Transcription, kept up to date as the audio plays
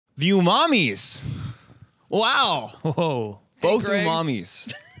The Umamis. Wow. Whoa. Both Greg.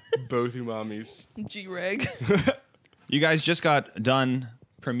 Umamis. Both Umamis. G-Reg. You guys just got done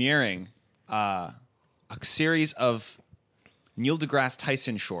premiering a series of Neil deGrasse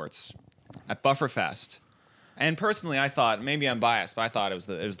Tyson shorts at Bufferfest. And personally, I thought, maybe I'm biased, but I thought it was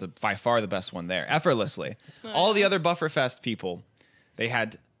the by far the best one there, effortlessly. All the other Bufferfest people, they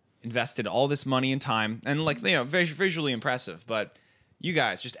had invested all this money and time, and like, you know, visually impressive, but you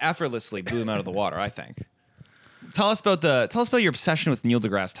guys just effortlessly blew them out of the water, I think. Tell us about your obsession with Neil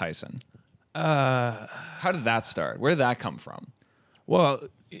deGrasse Tyson. How did that start? Where did that come from? Well,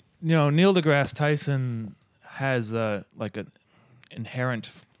 you know, Neil deGrasse Tyson has like an inherent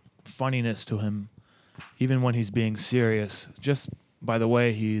funniness to him, even when he's being serious, just by the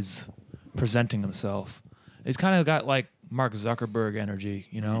way he's presenting himself. He's kind of got like Mark Zuckerberg energy,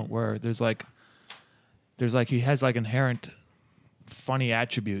 you know, where there's like he has like inherent funny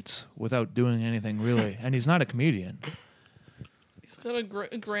attributes without doing anything really, and he's not a comedian. He's got a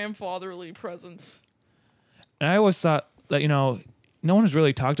grandfatherly presence. And I always thought that, you know, no one has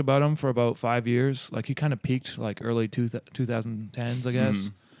really talked about him for about 5 years. Like, he kind of peaked like early 2010s, I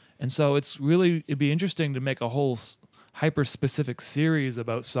guess. And so it'd be interesting to make a whole hyper specific series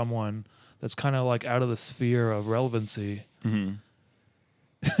about someone that's kind of like out of the sphere of relevancy.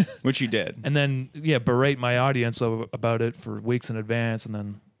 Which you did. And then, yeah, berate my audience about it for weeks in advance and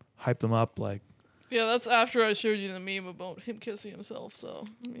then hype them up like. Yeah, that's after I showed you the meme about him kissing himself. So,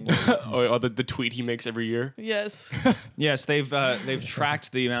 I mean, The tweet he makes every year. yes. Yes, they've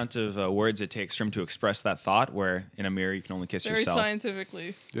tracked the amount of words it takes for him to express that thought, where in a mirror you can only kiss Very yourself.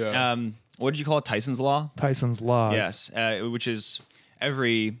 scientifically. Yeah. What did you call it? Tyson's Law? Tyson's Law. Yes, which is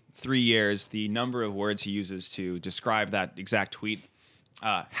every 3 years, the number of words he uses to describe that exact tweet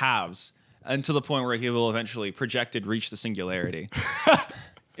halves, until the point where he will eventually projected reach the singularity.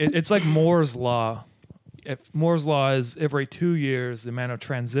 It's like Moore's Law. If Moore's Law is every 2 years, the amount of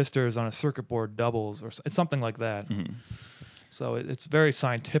transistors on a circuit board doubles, or it's something like that. So it's very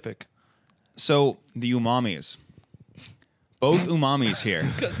scientific. So the Umamis. Both Umamis here.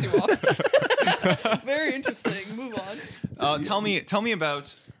 Just cuts you off. Very interesting. Move on. Tell me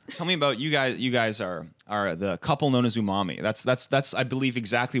about you guys. You guys are the couple known as Umami. That's I believe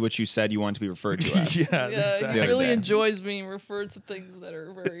exactly what you said you want to be referred to as. Yeah, exactly. he other really day. enjoys being referred to things that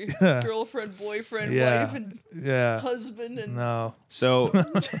are very girlfriend, boyfriend, Yeah. wife, and Yeah. husband, and No. So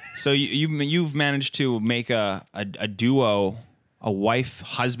you've managed to make a duo, a wife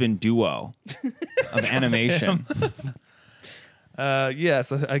husband duo of animation.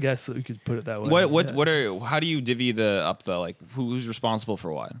 Yes, I guess we could put it that way. How do you divvy who's responsible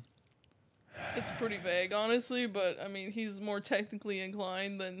for what? it's pretty vague, honestly. But I mean, he's more technically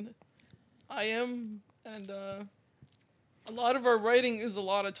inclined than I am, and a lot of our writing is a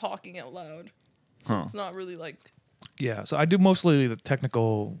lot of talking out loud. So it's not really like. Yeah, so I do mostly the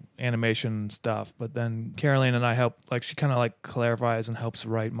technical animation stuff, but then Caroline and I help. Like, she kind of like clarifies and helps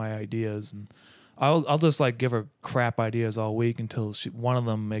write my ideas, and I'll just like give her crap ideas all week until one of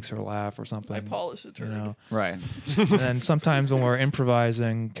them makes her laugh or something. I polish a turd. You know. Right. And then sometimes when we're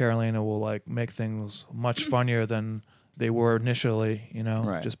improvising, Carolina will like make things much funnier than they were initially, you know,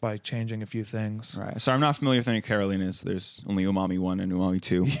 Right. just by changing a few things. Right. So I'm not familiar with any Carolinas. There's only Umami 1 and Umami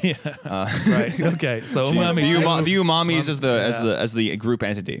 2. Yeah. Right. Okay. So Umami The Umamis as the group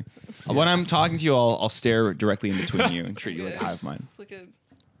entity. When I'm talking to you, I'll stare directly in between you and treat you like a hive mind. It's like a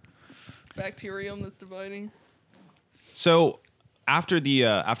bacterium that's dividing. So after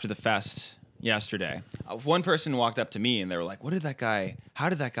the fest yesterday, one person walked up to me and they were like, "What did that guy? How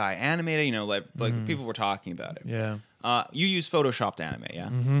did that guy animate it?" You know, like people were talking about it. Yeah. You use Photoshop to animate, yeah?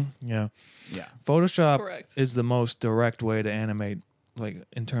 Yeah. Yeah. Photoshop Correct. is the most direct way to animate, like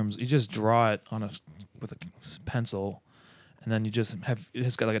in terms you just draw it with a pencil, and then you just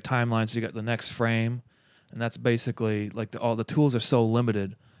it's got like a timeline, so you got the next frame, and that's basically like all the tools are so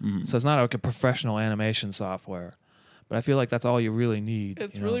limited, so it's not like a professional animation software, but I feel like that's all you really need.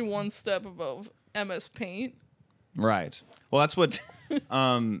 It's you know? really one step above MS Paint. Right. Well, that's what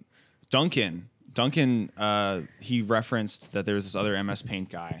Duncan, he referenced that there's this other MS Paint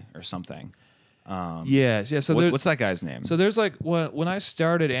guy or something. Yes, yeah. So What's that guy's name? So there's like when I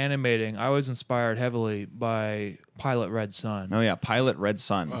started animating, I was inspired heavily by Pilot Red Sun. Oh yeah, Pilot Red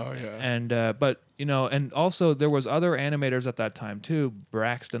Sun. Oh yeah. And but you know, and also there was other animators at that time too,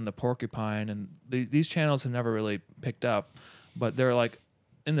 Braxton the Porcupine, and these channels have never really picked up, but they're like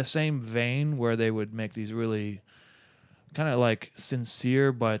in the same vein where they would make these really kind of like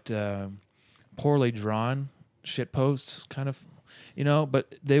sincere but poorly drawn shit posts, kind of, you know.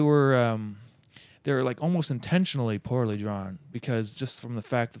 But they were they're like almost intentionally poorly drawn, because just from the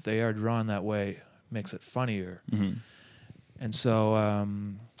fact that they are drawn that way makes it funnier. Mm-hmm. And so,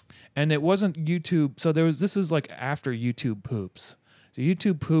 and it wasn't YouTube. So this is like after YouTube poops. So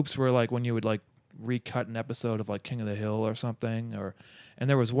YouTube poops were like when you would like recut an episode of like King of the Hill or something, and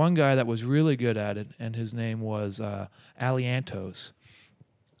there was one guy that was really good at it, and his name was Aliantos.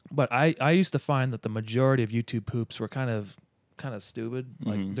 But I used to find that the majority of YouTube poops were kind of stupid.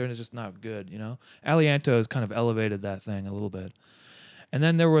 Like they're just not good, you know. Aliantos kind of elevated that thing a little bit. And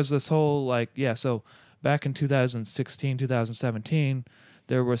then there was this whole so back in 2016, 2017,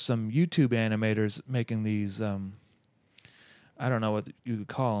 there were some YouTube animators making these I don't know what you could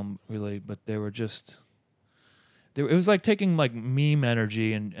call them really, but they were just it was like taking like meme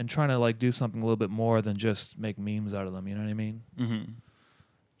energy and trying to like do something a little bit more than just make memes out of them, you know what I mean? Mm-hmm.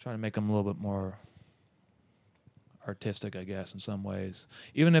 Trying to make them a little bit more artistic, I guess, in some ways.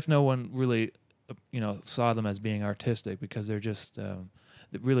 Even if no one really, saw them as being artistic, because they're just,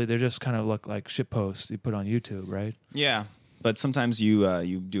 they're just kind of look like shit posts you put on YouTube, right? Yeah, but sometimes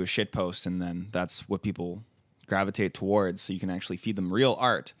you do a shit post, and then that's what people gravitate towards, so you can actually feed them real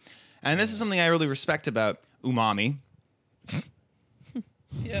art. And this is something I really respect about Umami.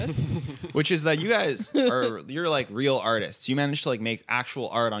 Yes. Which is that you guys you're like real artists. You managed to like make actual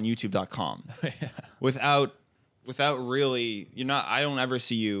art on youtube.com without really, I don't ever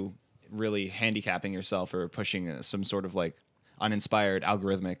see you really handicapping yourself or pushing some sort of like uninspired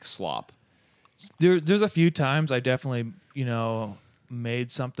algorithmic slop. There's a few times I definitely,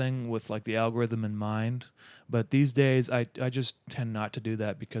 made something with like the algorithm in mind, but these days I just tend not to do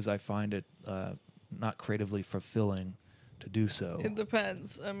that, because I find it not creatively fulfilling to do so. It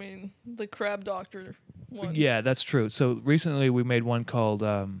depends. I mean, the Crab Doctor one. Yeah, that's true. So recently we made one called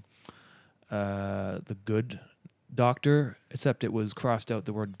The Good Doctor, except it was crossed out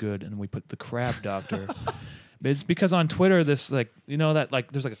the word good and we put the Crab Doctor. It's because on Twitter, this that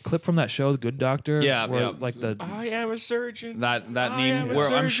there's like a clip from that show, The Good Doctor. Yeah, where, yeah. like the I am a surgeon. That I am meme a where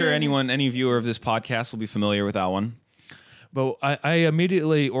I'm sure surgeon. any viewer of this podcast will be familiar with that one. But I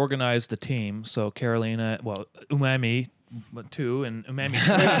immediately organized the team. So Carolina, Umami, 2, and Umami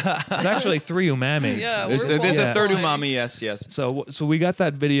 3. There's actually 3 Umamis. Yeah, There's we're a third qualifying. Umami, yes. So we got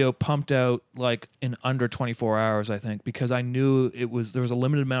that video pumped out like in under 24 hours, I think, because I knew there was a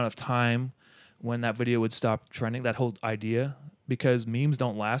limited amount of time when that video would stop trending, that whole idea, because memes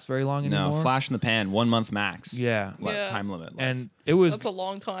don't last very long anymore. No, flash in the pan, 1 month max. Yeah. Yeah. Time limit. And it was That's a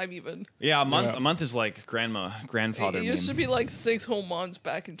long time, even. yeah, a month. Yeah. A month is like grandfather It used to meme. be like 6 whole months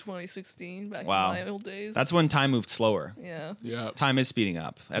back in 2016, back Wow. in my old days. That's when time moved slower. yeah. Yeah. Time is speeding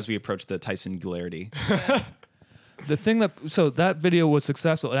up as we approach the Tyson Glarity. the thing that video was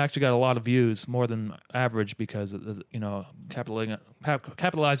successful. It actually got a lot of views, more than average, because of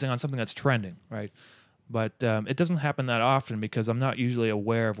capitalizing on something that's trending, right? But it doesn't happen that often, because I'm not usually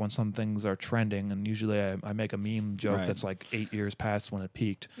aware of when some things are trending, and usually I make a meme joke Right. that's like 8 years past when it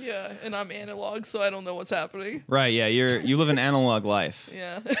peaked. Yeah, and I'm analog, so I don't know what's happening. Right, yeah, you live an analog life.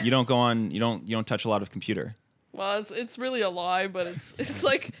 Yeah. You don't go on, you don't touch a lot of computer. Well, it's really a lie, but it's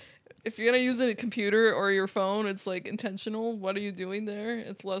like, if you're gonna use a computer or your phone, it's like intentional. What are you doing there?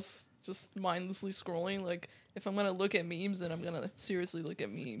 It's less just mindlessly scrolling. Like, if I'm gonna look at memes, then I'm gonna seriously look at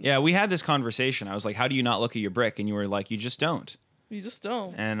memes. Yeah, we had this conversation. I was like, how do you not look at your brick? And you were like, you just don't. You just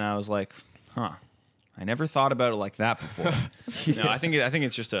don't. And I was like, huh. I never thought about it like that before. No, I think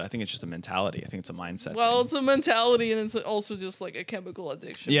it's just a mentality. I think it's a mindset. Well, thing. it's a mentality, and it's also just like a chemical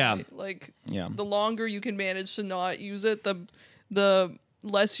addiction. Yeah. Right? Like, Yeah. the longer you can manage to not use it, the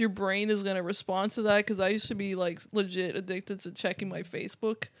less your brain is gonna respond to that. Because I used to be like legit addicted to checking my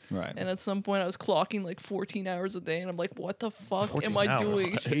Facebook. Right. And at some point, I was clocking like 14 hours a day, and I'm like, "What the fuck 14 am I hours.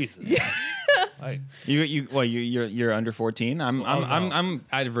 doing?" Jesus. Yeah. You're under 14. I'm no.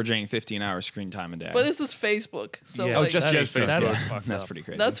 averaging 15 hours screen time a day. But this is Facebook, so Yeah. Oh, like, just That's Facebook. fucked That's up. pretty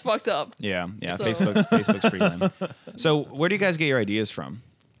crazy. that's fucked up. yeah. So- Facebook's pretty lame. So where do you guys get your ideas from?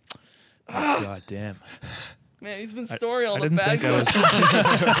 God damn. Man, he's been storing all I the didn't bad think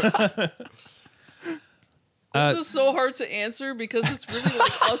I was. This is so hard to answer because it's really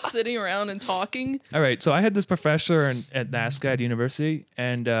like us sitting around and talking. All right, so I had this professor at NASCAD University,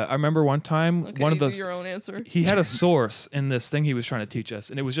 and I remember one time Okay, one of you those. do your own answer. He had a source in this thing he was trying to teach us,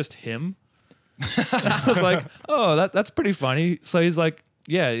 and it was just him. I was like, "Oh, that's pretty funny." So he's like,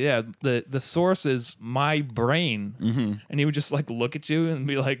 "Yeah, the source is my brain," and he would just like look at you and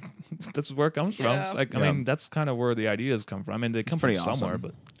be like, "That's where it comes from." Yeah. It's like, I Yeah. mean, that's kind of where the ideas come from. I mean, they come from pretty somewhere, awesome.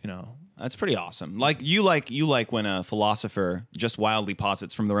 but you know, That's pretty awesome. You like when a philosopher just wildly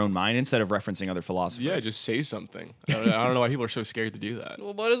posits from their own mind instead of referencing other philosophers. Yeah, just say something. I don't know why people are so scared to do that.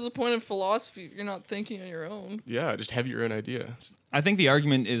 Well, what is the point of philosophy if you're not thinking on your own? Yeah, just have your own idea. I think the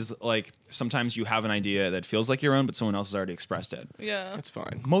argument is like sometimes you have an idea that feels like your own, but someone else has already expressed it. Yeah. That's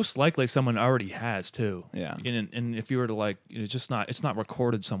fine. Most likely, someone already has too. Yeah. And if you were to like, it's not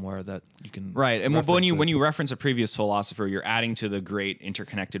recorded somewhere that you can. Right, and when reference you reference a previous philosopher, you're adding to the great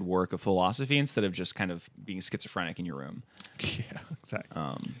interconnected work of philosophy instead of just kind of being schizophrenic in your room. Yeah, exactly.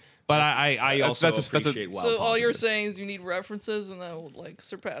 But I also that's a- appreciate wild So all you're positives. saying is you need references, and that will like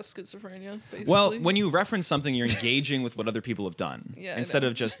surpass schizophrenia, basically. Well, when you reference something, you're engaging with what other people have done Yeah, I instead know.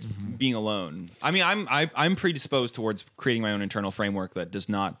 of just being alone. I mean, I'm predisposed towards creating my own internal framework that does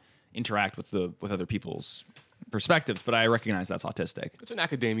not interact with other people's perspectives, but I recognize that's autistic. It's an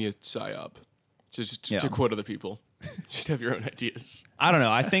academia psyop. Just Yeah. to quote other people. Just have your own ideas. I don't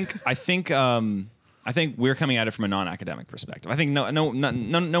know. I think we're coming at it from a non-academic perspective. I think no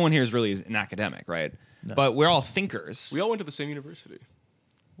one here is really an academic, right? No. But we're all thinkers. We all went to the same university.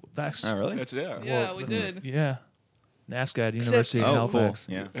 That's Oh, really? That's yeah, well, we did. yeah. NASCAD University in Oh, cool. Halifax.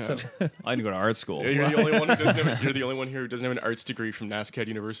 Yeah. Yeah. So, I didn't go to art school. Yeah, you're the only one who doesn't have, you're the only one here who doesn't have an arts degree from NASCAD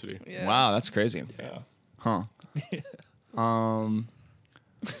University. Yeah. Wow, that's crazy. Yeah. Huh.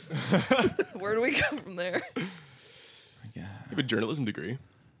 Where do we go from there? Yeah. You have a journalism degree.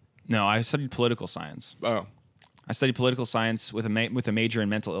 No, I studied political science. Oh. I studied political science with a major in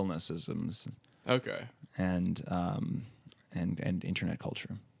mental illnesses Okay. and internet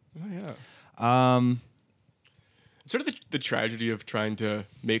culture. Oh yeah. Um, It's sort of the tragedy of trying to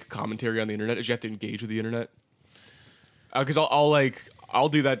make commentary on the internet is you have to engage with the internet. Because I'll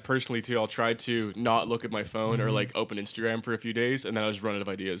do that personally too. I'll try to not look at my phone or like open Instagram for a few days, and then I'll just run out of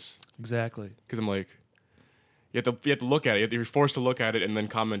ideas. exactly. Because I'm like, you have to look at it. You're forced to look at it and then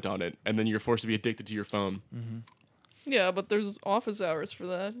comment on it, and then you're forced to be addicted to your phone. Yeah, but there's office hours for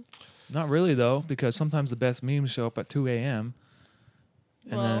that. Not really though, because sometimes the best memes show up at 2 a.m.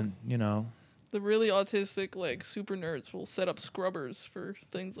 And Well, then the really autistic, like super nerds, will set up scrubbers for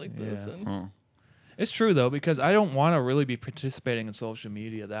things like this. Yeah. And huh. it's true though, because I don't want to really be participating in social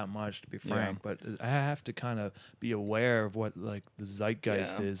media that much, to be Yeah. frank. But I have to kind of be aware of what like the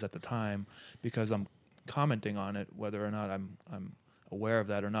zeitgeist Yeah. is at the time, because I'm commenting on it, whether or not I'm aware of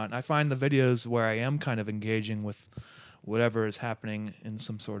that or not. And I find the videos where I am kind of engaging with whatever is happening in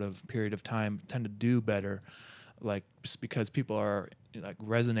some sort of period of time tend to do better, like just because people are like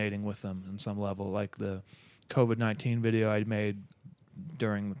resonating with them in some level, like the COVID-19 video I made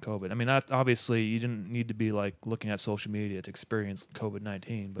during the COVID. I mean, obviously you didn't need to be like looking at social media to experience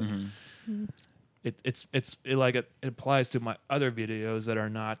COVID-19, but it applies to my other videos that are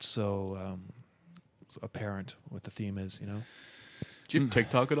not so apparent what the theme is, you know? Do you have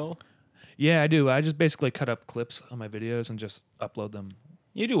TikTok at all? Yeah, I do. I just basically cut up clips on my videos and just upload them.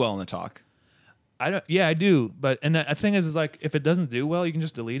 You do well in the talk. Yeah, I do. But and the thing is like if it doesn't do well, you can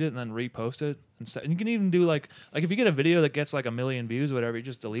just delete it and then repost it. And you can even do like if you get a video that gets like 1 million views or whatever, you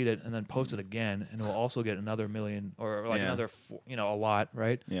just delete it and then post it again, and it will also get another million or like Yeah. another, a lot,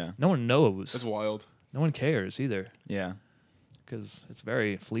 right? Yeah. No one knows. That's wild. No one cares either, Yeah. because it's a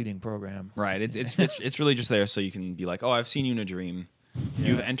very fleeting program. Right. It's really just there so you can be like, oh, I've seen you in a dream.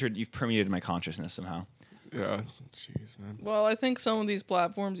 You've permeated my consciousness somehow. Yeah. Jeez, man. well, I think some of these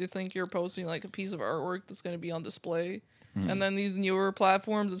platforms, you think you're posting like a piece of artwork that's going to be on display, and then these newer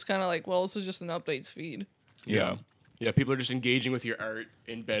platforms, it's kind of like, well, this is just an updates feed. Yeah. Yeah, people are just engaging with your art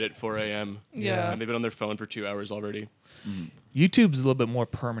in bed at 4 a.m. Yeah. And they've been on their phone for 2 hours already. YouTube's a little bit more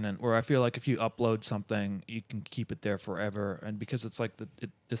permanent, where I feel like if you upload something, you can keep it there forever, and because it's like it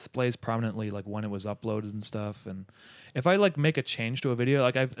displays prominently like when it was uploaded and stuff. And if I like make a change to a video,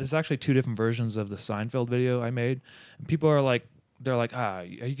 like there's actually 2 different versions of the Seinfeld video I made, and people are like, they're like, are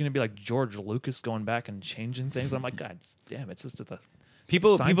you gonna be like George Lucas going back and changing things? I'm like, God damn, it's just a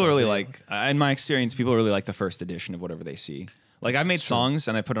People Seinfeld really video. like, in my experience, people really like the first edition of whatever they see. Like I've made songs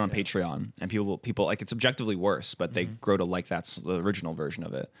and I put it on Patreon, and people like it's objectively worse, but they grow to like that's the original version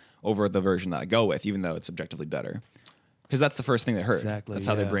of it over the version that I go with, even though it's objectively better. Because that's the first thing they heard. Exactly, That's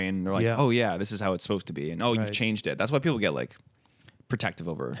how their yeah. brain, they're like, Yeah. oh yeah, this is how it's supposed to be, and oh you've Right. changed it. That's why people get like protective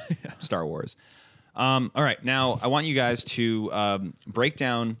over Star Wars. All right, now I want you guys to break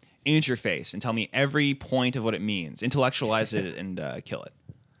down interface and tell me every point of what it means. Intellectualize it and kill it.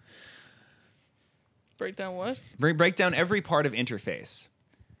 Break down what? Break down every part of interface.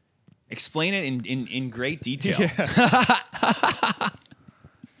 Explain it in great detail.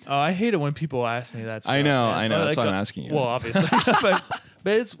 Oh, I hate it when people ask me that stuff. I know, man. I know. But, That's like, why I'm asking you. Well, obviously, but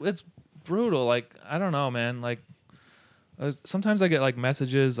it's brutal. Like I don't know, man. Like Sometimes I get like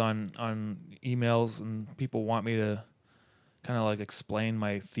messages on emails, and people want me to kind of like explain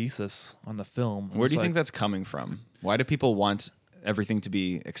my thesis on the film. And Where it's do you like, think that's coming from? Why do people want everything to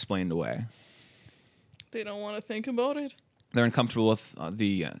be explained away? They don't want to think about it. They're uncomfortable with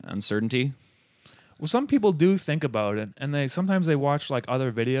the uncertainty. Well, some people do think about it, and sometimes they watch like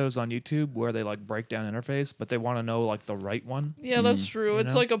other videos on YouTube where they like break down interface, but they want to know like the right one. Yeah, that's true. You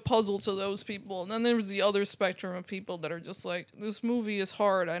It's know? like a puzzle to those people. And then there's the other spectrum of people that are just like, this movie is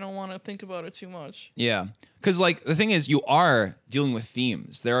hard. I don't want to think about it too much. Yeah, because like the thing is, you are dealing with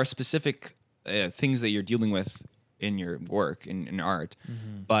themes. There are specific things that you're dealing with in your work in art,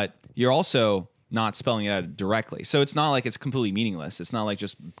 but you're also not spelling it out directly. So it's not like it's completely meaningless. It's not like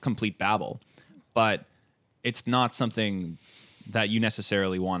just complete babble, but it's not something that you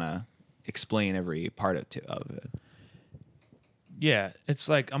necessarily want to explain every part of it. Yeah, it's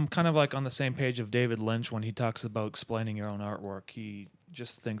like I'm kind of like on the same page of David Lynch when he talks about explaining your own artwork. He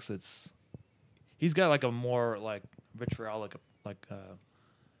just thinks he's got like a more like vitriolic like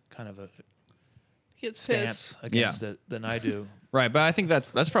kind of a He gets stance pissed. against it than I do. Right, but I think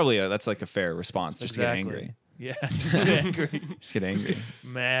that's probably that's like a fair response. Just to get Exactly. angry. Yeah, just get angry, Just get angry.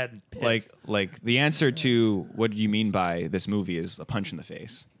 mad, pissed. like the answer to what do you mean by this movie is a punch in the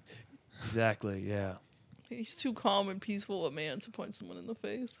face. Exactly, yeah. He's too calm and peaceful a man to punch someone in the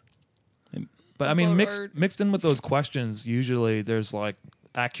face. But I mean, About mixed art. mixed in with those questions, usually there's like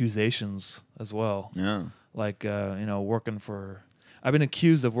accusations as well. Yeah. Like working for. I've been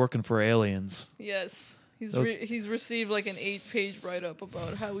accused of working for aliens. Yes. Those- He's received like an 8-page write-up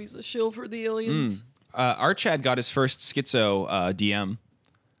about how he's a shill for the aliens. Our Chad got his first schizo DM.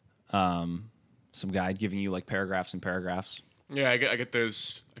 Some guy giving you like paragraphs and paragraphs. Yeah, I get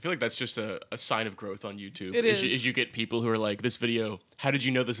those. I feel like that's just a sign of growth on YouTube. It is. You get people who are like, this video, how did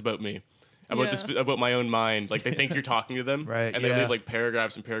you know this about me? About Yeah. this about my own mind. Like they think you're talking to them. Right, And they yeah. leave like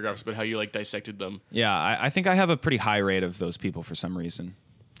paragraphs and paragraphs about how you like dissected them. Yeah, I think I have a pretty high rate of those people for some reason.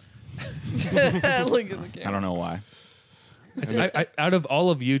 Look at the camera. I don't know why. I, out of all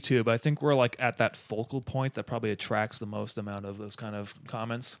of YouTube, I think we're like at that focal point that probably attracts the most amount of those kind of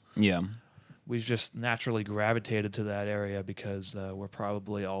comments. Yeah. We've just naturally gravitated to that area because we're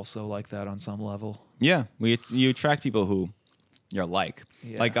probably also like that on some level. Yeah, you attract people who you're like.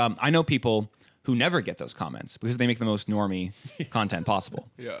 Yeah. Like I know people who never get those comments because they make the most normie content possible,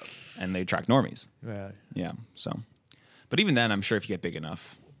 Yeah. and they attract normies. Right. Yeah. So, but even then, I'm sure if you get big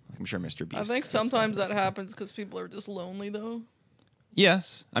enough, I'm sure Mr. Beast. I think gets sometimes that happens because people are just lonely, though.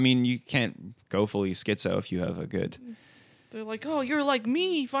 Yes, I mean you can't go fully schizo if you have a good. They're like, "Oh, you're like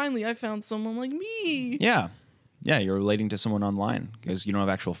me. Finally, I found someone like me." Yeah, you're relating to someone online because you don't have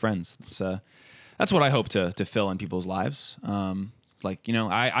actual friends. That's what I hope to fill in people's lives.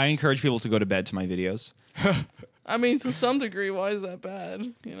 I encourage people to go to bed to my videos. I mean, to some degree, why is that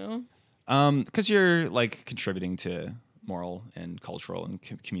bad? You know? Because you're like contributing to moral and cultural and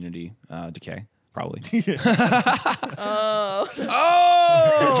community decay, probably.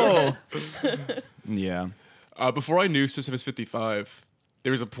 Oh! Yeah. Before I knew Sisyphus 55,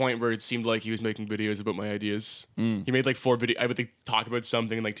 there was a point where it seemed like he was making videos about my ideas. He made like 4 videos. I would like, talk about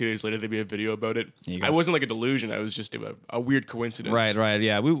something, and like 2 days later, there'd be a video about it. There you go. I wasn't like a delusion. I was just a weird coincidence. Right.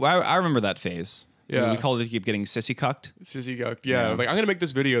 Yeah. I remember that phase. Yeah. We called it keep getting sissy cucked. Sissy guck. Yeah. Yeah. Like, I'm going to make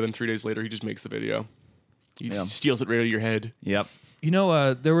this video. Then 3 days later, he just makes the video. He Yeah. steals it right out of your head. Yep. You know,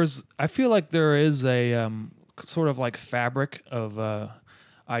 I feel like there is a sort of like fabric of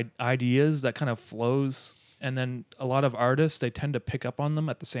ideas that kind of flows, and then a lot of artists, they tend to pick up on them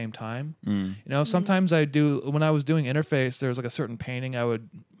at the same time. You know, sometimes when I was doing interface, there was like a certain painting I would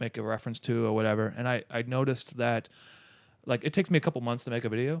make a reference to or whatever, and I noticed that like it takes me a couple months to make a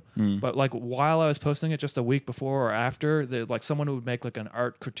video, but like while I was posting it just a week before or after, like someone would make like an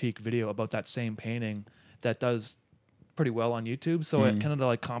art critique video about that same painting that does pretty well on YouTube, so it kind of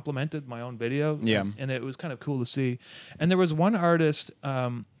like complemented my own video. Yeah. And it was kind of cool to see. And there was one artist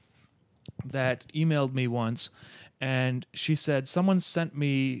that emailed me once, and she said someone sent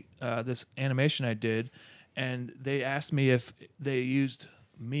me this animation I did, and they asked me if they used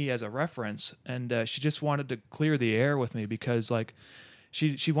me as a reference, and she just wanted to clear the air with me because like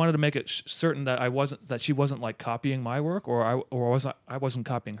she wanted to make it certain that she wasn't like copying my work or I wasn't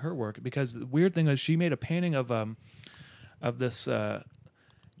copying her work, because the weird thing is she made a painting of this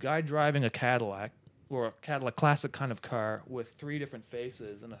guy driving a Cadillac, or a Cadillac classic kind of car, with 3 different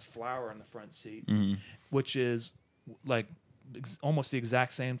faces and a flower in the front seat, which is like almost the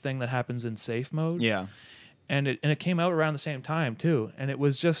exact same thing that happens in safe mode. Yeah. And it came out around the same time too, and it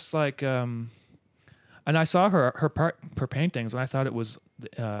was just like and I saw her paintings, and I thought it was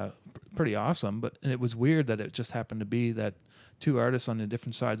pretty awesome. But and it was weird that it just happened to be that two artists on the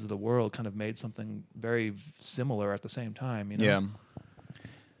different sides of the world kind of made something very similar at the same time. You know? Yeah.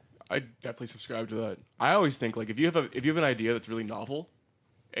 I definitely subscribe to that. I always think like if you have an idea that's really novel,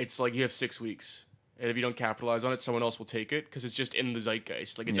 it's like you have 6 weeks, and if you don't capitalize on it, someone else will take it because it's just in the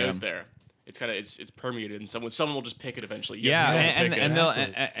zeitgeist. Like it's Yeah. out there. It's kind of it's permeated, and someone will just pick it eventually. Yeah, You have to and pick it. and, they'll,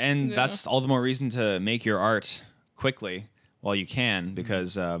 Exactly. and Yeah. that's all the more reason to make your art quickly while you can,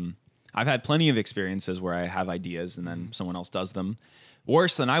 because I've had plenty of experiences where I have ideas and then someone else does them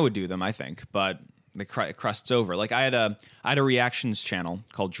worse than I would do them, I think, but the crust's over. Like I had a reactions channel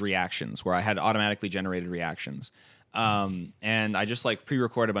called Reactions where I had automatically generated reactions, and I just like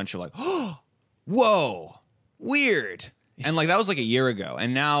pre-record a bunch of like, oh, whoa, weird. And like that was like a year ago,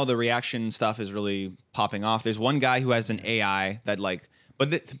 and now the reaction stuff is really popping off. There's one guy who has an AI that like,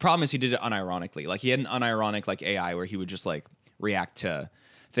 but the problem is he did it unironically. Like he had an unironic like AI where he would just like react to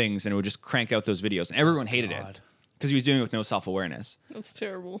things and it would just crank out those videos, and everyone hated it God. because he was doing it with no self-awareness. That's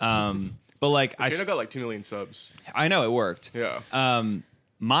terrible. But like Channel got like 2 million subs. I know it worked. Yeah.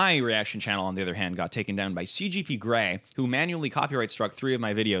 My reaction channel, on the other hand, got taken down by CGP Grey, who manually copyright struck 3 of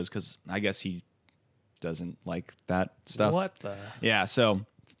my videos because I guess he doesn't like that stuff. What the? Yeah, so,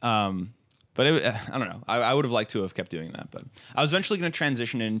 but I don't know. I would have liked to have kept doing that, but I was eventually going to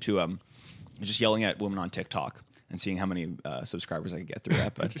transition into just yelling at women on TikTok and seeing how many subscribers I could get through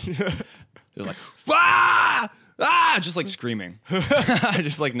that. But it was like, just like screaming,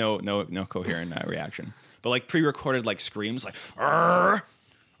 just like no coherent reaction, but like pre-recorded like screams, like,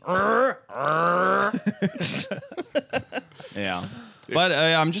 yeah. But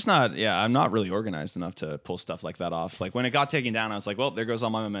I'm just not. Yeah, I'm not really organized enough to pull stuff like that off. Like when it got taken down, I was like, well, there goes all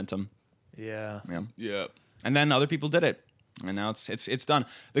my momentum. Yeah. Yeah. Yeah. And then other people did it, and now it's done.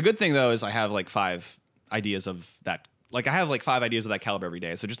 The good thing though is I have like 5 ideas of that. Like I have like 5 ideas of that caliber every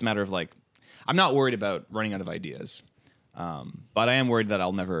day. So just a matter of like, I'm not worried about running out of ideas, but I am worried that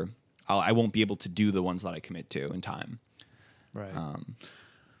I won't be able to do the ones that I commit to in time. Right.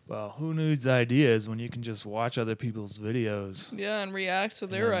 Well, who needs ideas when you can just watch other people's videos, yeah, and react to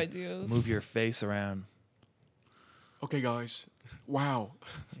their Yeah. ideas. move your face around? Okay, guys. Wow.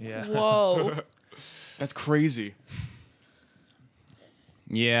 Yeah. Whoa. That's crazy.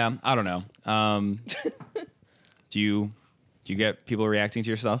 Yeah, I don't know. Do you get people reacting to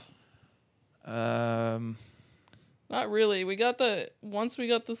your stuff? Um. Not really. Once we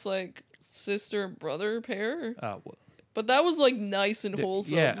got this like sister brother pair, but that was like nice and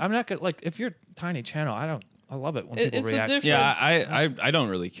wholesome. Yeah, I'm not gonna like if you're tiny channel. I love it when people It's a react. different- Yeah, I don't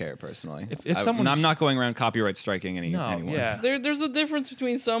really care personally. If someone- I'm not going around copyright striking No, anyone. yeah. There's a difference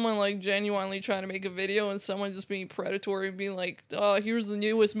between someone like genuinely trying to make a video and someone just being predatory and being like, oh, here's the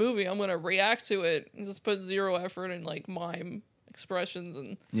newest movie, I'm gonna react to it and just put 0 effort and like mime expressions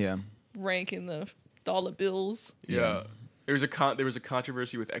and Yeah. ranking the dollar bills. Yeah. There was a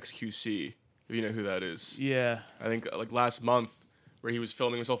controversy with XQC. If you know who that is. Yeah. I think like last month where he was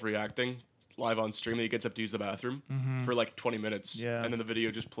filming himself reacting live on stream, and he gets up to use the bathroom for like 20 minutes. Yeah. And then the video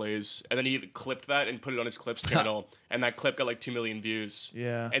just plays. And then he clipped that and put it on his clips channel. And that clip got like 2 million views.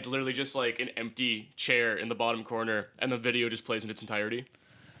 Yeah. It's literally just like an empty chair in the bottom corner, and the video just plays in its entirety.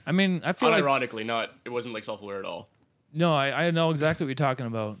 I mean, I feel like Unironically, it wasn't like self-aware at all. no, I know exactly what you're talking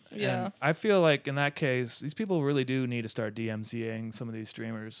about. Yeah. And I feel like in that case, these people really do need to start DMCAing some of these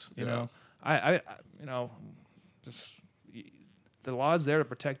streamers. You Yeah. know, I just the law's there to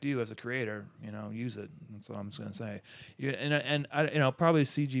protect you as a creator. You know, use it. That's what I'm just gonna say. And I probably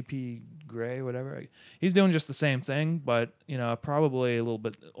CGP Grey, whatever. He's doing just the same thing, but probably a little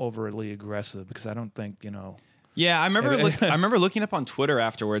bit overly aggressive because I don't think Yeah, I remember. Maybe- I remember looking up on Twitter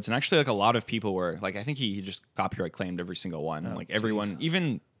afterwards, and actually, like a lot of people were like, I think he just copyright claimed every single one, and Oh, like everyone, jeez.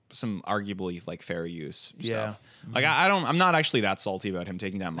 even some arguably like fair use Yeah. stuff. Like I'm not actually that salty about him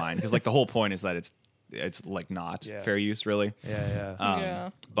taking down mine because like the whole point is that it's like not Yeah. fair use really. Yeah. Yeah.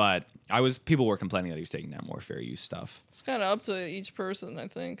 But people were complaining that he was taking down more fair use stuff. It's kind of up to each person, I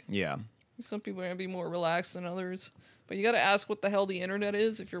think. Yeah. Some people are gonna be more relaxed than others. But you gotta ask what the hell the internet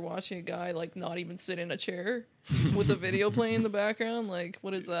is if you're watching a guy like not even sit in a chair with a video playing in the background. Like,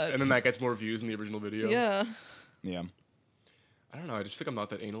 what is that? And then that gets more views than the original video. Yeah. Yeah. I don't know. I just think I'm not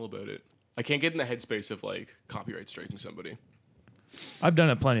that anal about it. I can't get in the headspace of like copyright striking somebody. I've done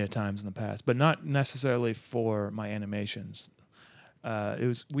it plenty of times in the past, but not necessarily for my animations.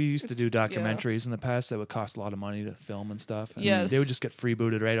 We used to do documentaries in the past that would cost a lot of money to film and stuff. And Yes. they would just get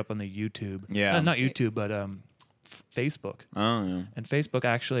freebooted right up on the YouTube. Yeah. Not YouTube, but Facebook. Oh yeah. And Facebook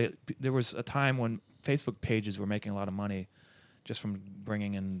actually, there was a time when Facebook pages were making a lot of money just from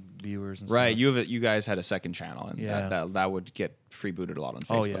bringing in viewers and Right. stuff. You guys had a second channel, and Yeah. that would get freebooted a lot on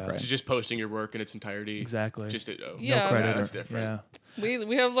Oh, Facebook, yeah. right? So just posting your work in its entirety. Exactly. Just Yeah. No credit. Yeah, or- that's different. Yeah.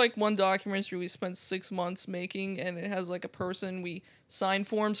 We have like one documentary we spent 6 months making, and it has like a person we sign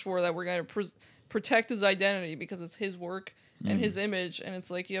forms for that we're gonna protect his identity because it's his work and his image, and it's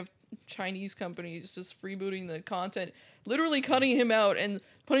like you have Chinese companies just freebooting the content, literally cutting him out and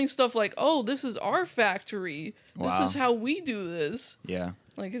putting stuff like, "Oh, this is our factory. This Wow. is how we do this." Yeah.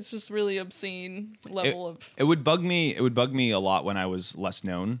 Like it's just really obscene level of. It would bug me. It would bug me a lot when I was less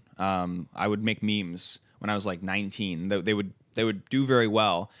known. I would make memes when I was like 19. They would do very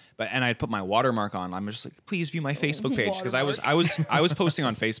well, and I'd put my watermark on. I'm just like, please view my Facebook page because I was posting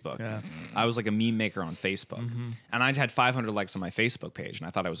on Facebook. Yeah. I was like a meme maker on Facebook, and I'd had 500 likes on my Facebook page, and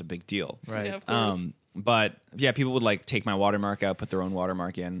I thought it was a big deal. Right. Yeah, of course. But yeah, people would like take my watermark out, put their own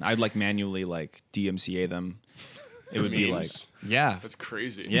watermark in. I'd like manually like DMCA them. It would be like, Memes? yeah, That's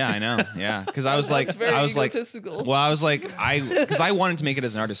crazy. yeah, I know, yeah, because I was like, That's very I was like, egotistical. well, I was like, because I wanted to make it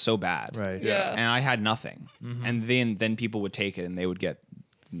as an artist so bad, Right. Yeah. and I had nothing, and then people would take it and they would get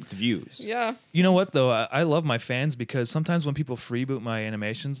the views. Yeah. You know what though? I love my fans because sometimes when people freeboot my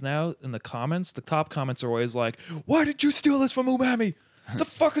animations now in the comments, the top comments are always like, "Why did you steal this from Umami? The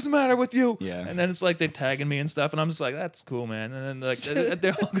fuck is the matter with you?" Yeah. And then it's like they tagging me and stuff, and I'm just like, "That's cool, man." And then like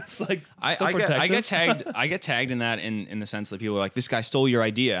they're all just like, I so get protective. I get tagged in that in the sense that people are like, this guy stole your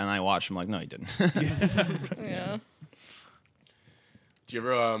idea, and I watch. I'm like, no, he didn't. Yeah. Do you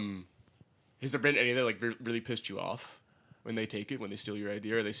ever has there been any that like really pissed you off when they take it, when they steal your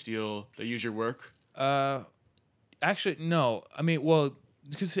idea, or they use your work? Actually, no. I mean, well,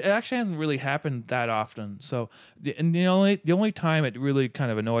 because it actually hasn't really happened that often. So, the only time it really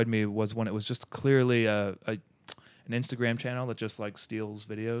kind of annoyed me was when it was just clearly an Instagram channel that just like steals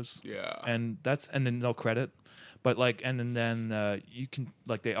videos. Yeah. And then no credit, but like, and then you can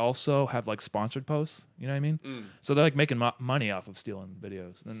like they also have like sponsored posts. You know what I mean? So they're like making money off of stealing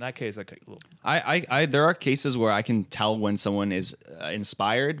videos. In that case, like a little. I there are cases where I can tell when someone is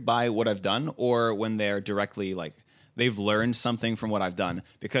inspired by what I've done, or when they're directly like they've learned something from what I've done,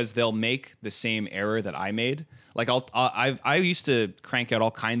 because they'll make the same error that I made. Like I used to crank out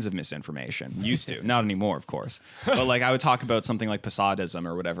all kinds of misinformation. Used to, not anymore, of course. But like I would talk about something like Posadism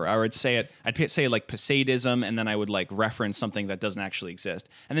or whatever. I would say it. I'd say like Posadism, and then I would like reference something that doesn't actually exist.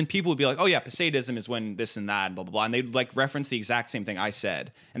 And then people would be like, "Oh yeah, Posadism is when this and that, and blah blah blah." And they'd like reference the exact same thing I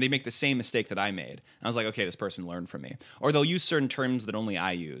said, and they'd make the same mistake that I made. And I was like, "Okay, this person learned from me." Or they'll use certain terms that only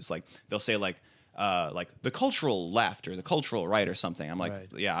I use. Like they'll say like the cultural left or the cultural right or something. I'm like, Right.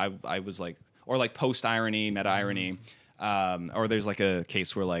 yeah, I was like, or like post irony, meta irony. Or there's like a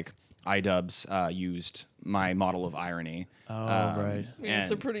case where like iDubbbz used my model of irony. Oh, right. I mean, it's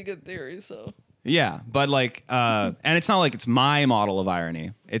a And- pretty good theory, so. Yeah, but like, and it's not like it's my model of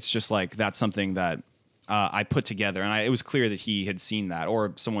irony. It's just like that's something that I put together, and it was clear that he had seen that,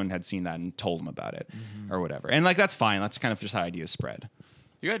 or someone had seen that and told him about it, or whatever. And like that's fine. That's kind of just how ideas spread.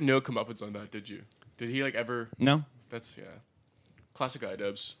 You had no comeuppance on that, did you? Did he like ever? No, That's classic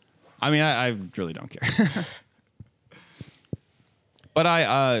iDubbbz. I mean I really don't care. But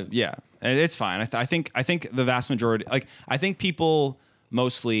yeah, it's fine. I think the vast majority, like I think people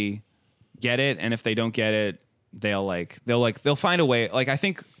mostly get it, and if they don't get it, they'll find a way. Like I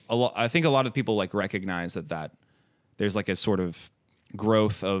think a lot of people like recognize that there's like a sort of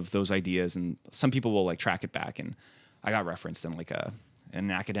growth of those ideas, and some people will like track it back. And I got referenced in like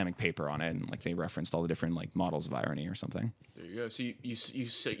an academic paper on it, and like they referenced all the different like models of irony or something. There you go. So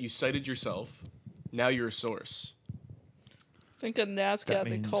you cited yourself. Now you're a source. I think on NASCAR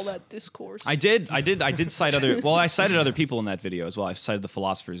they call means- that discourse. I did cite other. Well, I cited other people in that video as well. I cited the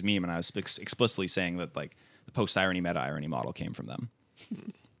philosopher's meme, and I was explicitly saying that like the post irony, meta irony model came from them.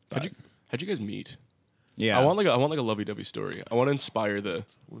 How'd you guys meet? Yeah, I want like a lovey-dovey story. I want to inspire the.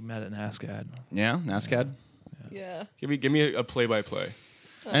 We met at NASCAR. yeah, NASCAD. Yeah. Give me a play-by-play.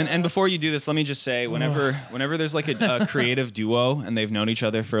 And before you do this, let me just say, whenever there's like a creative duo and they've known each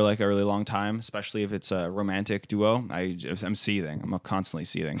other for like a really long time, especially if it's a romantic duo, I'm seething. I'm constantly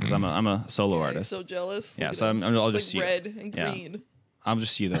seething because I'm a solo Yeah, artist. he's so jealous. Yeah, Look at so him. I'll It's just like see it. red and Yeah. green. I'll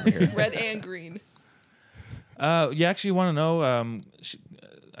just see it over here. Red and green. You actually want to know?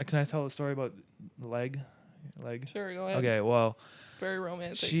 Can I tell a story about the leg? Sure, go ahead. Okay. Well, Very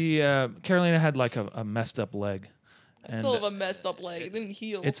romantic. she Carolina had like a messed up leg. I still have a messed up leg. It didn't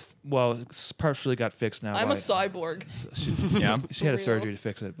heal. It's partially got fixed now. I'm by- a cyborg. Yeah. She had a For surgery real. to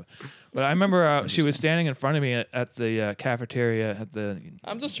fix it, but I remember she was standing in front of me at the cafeteria at the.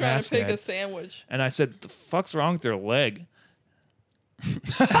 I'm just trying to pick NASCAR, a sandwich. and I said, "The fuck's wrong with your leg?"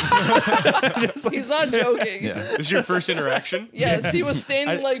 He's not joking. Yeah. This is your first interaction? Yes, he was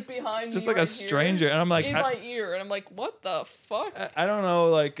standing I- like behind just me like a right here, stranger, and I'm like, in my ear, and I'm like, what the fuck? I don't know,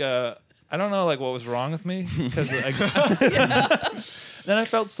 like I don't know, like what was wrong with me because like, then I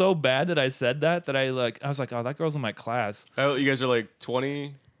felt so bad that I said that I was like, oh, that girl's in my class. Oh, you guys are like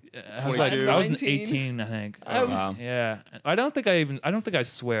 20? I was like, 22? I was 19. 18, I think. I was- Wow. Yeah, I don't think I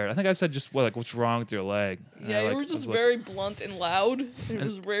swear. I think I said just what's wrong with your leg? And Yeah, I, you like, were was just like- very blunt and loud. It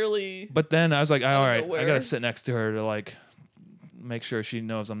was rarely. But then I was like, all right, I nowhere. gotta sit next to her to like make sure she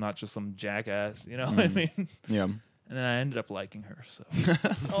knows I'm not just some jackass. You know what I mean? Yeah. And then I ended up liking her. So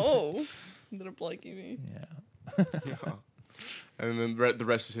Oh, ended up liking me. yeah. And then the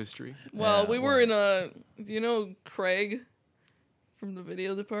rest is history. Well, Yeah, we were well. in a. Do you know Craig from the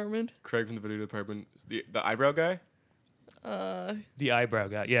video department? Craig from the video department. The eyebrow guy? The eyebrow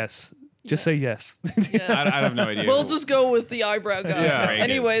guy. Yes. Just say yes. Yeah. I have no idea. We'll just go with the eyebrow guy. Yeah. Craig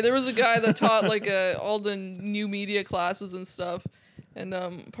Anyway, is. there was a guy that taught like all the new media classes and stuff. And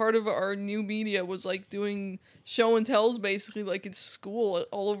part of our new media was like doing show and tells basically like it's school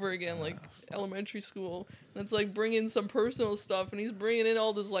all over again, like elementary school. And it's like bringing some personal stuff. And he's bringing in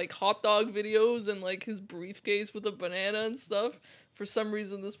all this like hot dog videos and like his briefcase with a banana and stuff. For some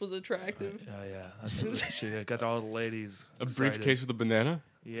reason, this was attractive. Oh yeah, that's she got all the ladies. A excited. briefcase with a banana?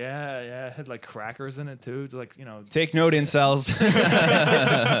 Yeah, yeah, it had like crackers in it too. It's like Take note, incels.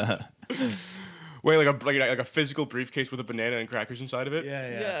 Wait, like a physical briefcase with a banana and crackers inside of it?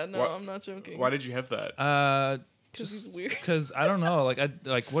 Yeah, no, Why- I'm not joking. Why did you have that? Because he's weird. Because I don't know,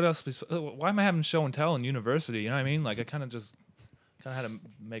 like what else? Why am I having show and tell in university? You know what I mean? Like I kind of had to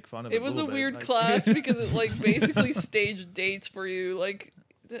make fun of it. It was a little bit, weird like- class because it like basically staged dates for you. Like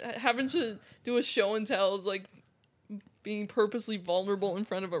having to do a show and tell is like being purposely vulnerable in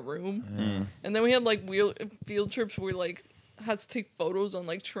front of a room. And then we had like field trips where we like had to take photos on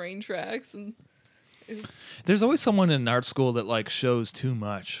like train tracks, and it was There's always someone in art school that like shows too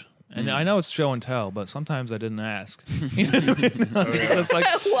much. And I know it's show and tell, but sometimes I didn't ask. You know what I mean? It's like,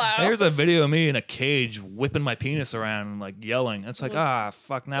 wow. here's a video of me in a cage whipping my penis around and like yelling. It's like,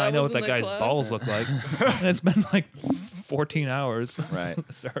 fuck, now That I know was what in that the guy's class? balls look like. And it's been like 14 hours since Right.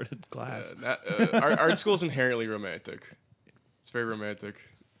 I started class. Art school is inherently romantic. It's very romantic.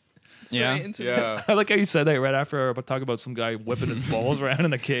 it's Yeah. very intimate. Yeah. I like how you said that right after I talk about some guy whipping his balls around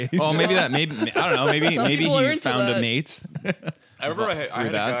in a cage. Well, maybe I don't know. Maybe Some maybe people are he into found a that. mate. I remember I had through a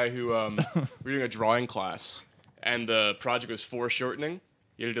that. guy who we were doing a drawing class, and the project was foreshortening.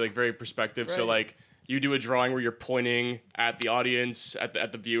 You had to do like very perspective. So Right. like you do a drawing where you're pointing at the audience,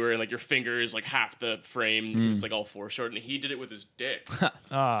 at the viewer, and like your finger is like half the frame. 'Cause It's like all foreshortened. And he did it with his dick.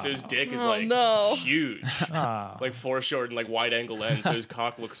 Ah, So his dick is Oh, like no. huge, ah. like foreshortened, like wide angle lens. So his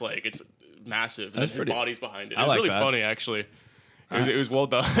cock looks like it's massive. And That's his pretty- body's behind it. I It was like really that. funny, actually. It was well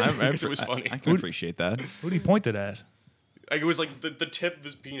done because it was funny. I can appreciate that. Who do you point it at? Like it was like the tip of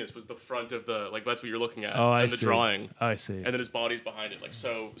his penis was the front of the like that's what you're looking at Oh, I in the see. drawing, I see. and then his body's behind it, like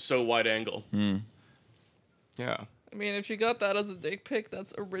so wide angle. Yeah, I mean, if you got that as a dick pic,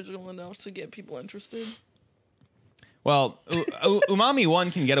 that's original enough to get people interested. Well, Umami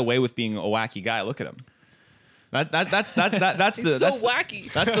 1 can get away with being a wacky guy. Look at him. That's He's the so that's the,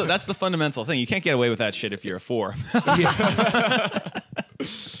 wacky. that's the fundamental thing. You can't get away with that shit if you're a 4.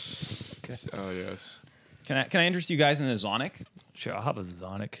 Oh yes. Can I interest you guys in a Zonic? Sure, I'll have a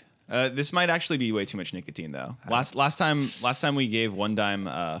Zonic. This might actually be way too much nicotine though. Last time we gave one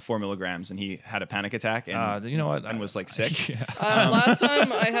dime 4 milligrams and he had a panic attack and You know what? and was like sick. Yeah. Last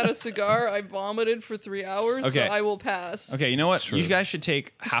time I had a cigar, I vomited for 3 hours, Okay. so I will pass. Okay, you know what? True. You guys should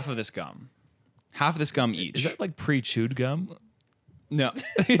take half of this gum. Half of this gum Is each. that like pre-chewed gum? No.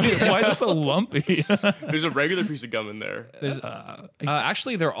 Why is it so lumpy? There's a regular piece of gum in there.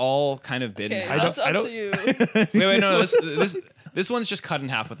 Actually, they're all kind of bitten. Okay, in half. that's up to you. Wait, no. This one's just cut in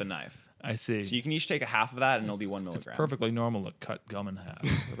half with a knife. I see. So you can each take a half of that, and it'll be 1 It's milligram. perfectly normal to cut gum in half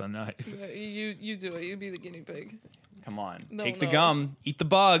with a knife. You do it. You be the guinea pig. Come on, No, take the no. gum, eat the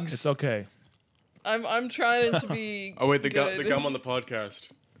bugs. It's okay. I'm trying to be. Oh wait, the good. gum on the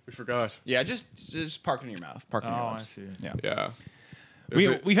podcast. We forgot. Yeah, just park it in your mouth. Park it in your Oh, I lips. see. Yeah. Yeah.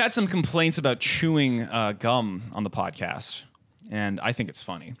 We've had some complaints about chewing gum on the podcast, and I think it's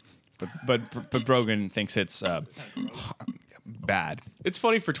funny, but Brogan thinks it's bad. It's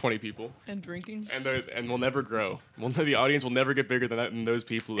funny for 20 people, And drinking. and we'll never grow. The audience will never get bigger than those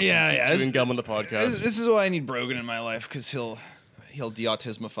people. that Yeah, are yeah, Chewing gum on the podcast. This is why I need Brogan in my life, because he'll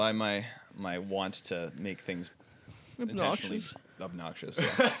de-autismify my want to make things intentionally Obnoxious. obnoxious.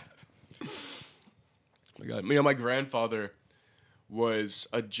 Yeah. My God. My grandfather was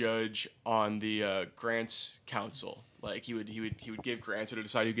a judge on the Grants Council, Like he would give grants or to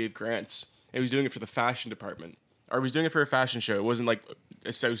decide who gave grants. And he was doing it for the fashion department, or he was doing it for a fashion show. It wasn't like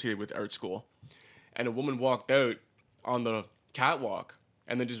associated with art school. And a woman walked out on the catwalk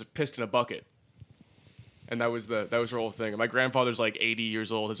and then just pissed in a bucket. And that was her whole thing. And my grandfather's like 80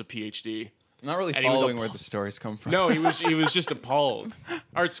 years old, has a PhD. I'm not really And he was following where the stories come from. No, he was just appalled.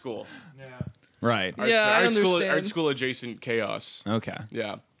 Art school. Yeah. Right. Yeah, I understand. Art school adjacent chaos. Okay.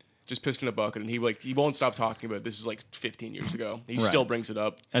 Yeah. Just pissed in a bucket, and he won't stop talking about it. This is like 15 years ago. He Right. still brings it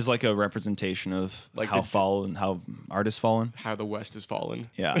up. As like a representation of Like how the- how art has fallen. How the West has fallen.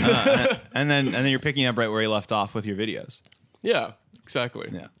 Yeah. and then you're picking up right where you left off with your videos. Yeah, exactly.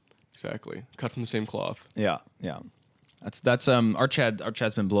 Yeah. Exactly. Cut from the same cloth. Yeah. Yeah. That's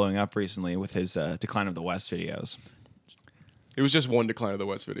Archad's been blowing up recently with his Decline of the West videos. It was just one Decline of the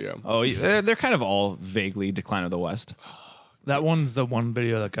West video. Oh, they're kind of all vaguely Decline of the West. That one's the one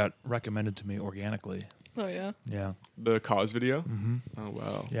video that got recommended to me organically. Oh yeah. Yeah. The Cause video? Mm-hmm. Oh,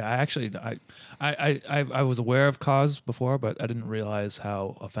 wow. Yeah, I was aware of Cause before, but I didn't realize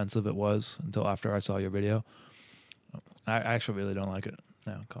how offensive it was until after I saw your video. I actually really don't like it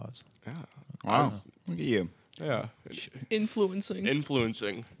now, Cause. Yeah. Wow. Look at you. Yeah. Influencing.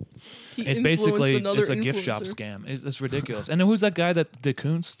 Influencing. He It's influenced basically another it's a gift shop influencer. scam. It's ridiculous. And who's that guy that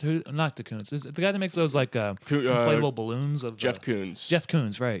not DeCoons? Is it the guy that makes those like inflatable balloons of Jeff Koons. Jeff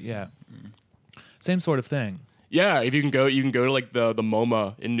Koons, right? Yeah. Same sort of thing. Yeah, if you can go to like the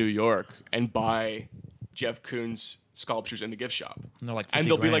MoMA in New York and buy Jeff Koons sculptures in the gift shop. And they're like And 50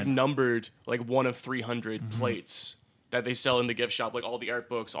 they'll be like grand. numbered like one of 300 plates that they sell in the gift shop, like all the art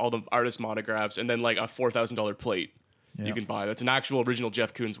books, all the artist monographs, and then like a $4,000 plate Yeah. you can buy. That's an actual original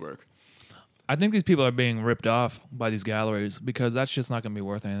Jeff Koons work. I think these people are being ripped off by these galleries because that's just not going to be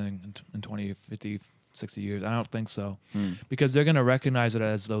worth anything in 20, 50, 60 years. I don't think so. Because they're going to recognize it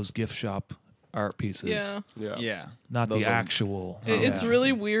as those gift shop art pieces, Yeah. Yeah. Yeah. not Those the are- actual. It's yeah.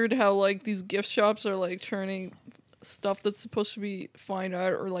 really weird how like these gift shops are like turning stuff that's supposed to be fine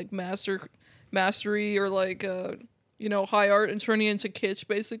art or like mastery or like high art and turning it into kitsch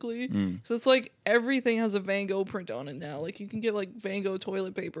basically. So it's like everything has a Van Gogh print on it now. Like you can get like Van Gogh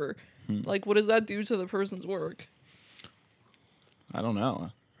toilet paper. Like what does that do to the person's work? I don't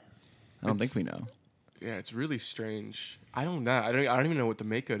know. I don't think we know. Yeah, it's really strange. I don't know. I don't even know what to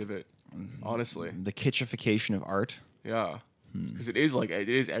make out of it. Honestly. The kitchification of art. Yeah. Because it is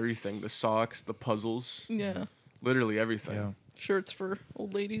everything. The socks, the puzzles, Yeah. literally everything. Yeah. Shirts for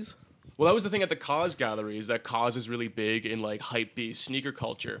old ladies. Well, that was the thing at the Cause gallery, is that Cause is really big in like hype beast sneaker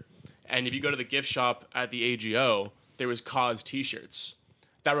culture. And if you go to the gift shop at the AGO, there was Cause t-shirts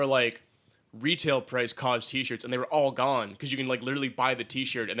that were like retail price Cause t-shirts, and they were all gone because you can like literally buy the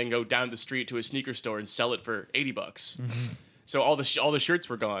t-shirt and then go down the street to a sneaker store and sell it for $80. So all the shirts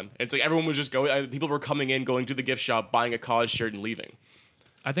were gone. It's like everyone was just going. People were coming in, going to the gift shop, buying a Cause shirt, and leaving.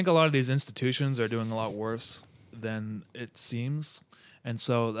 I think a lot of these institutions are doing a lot worse than it seems. And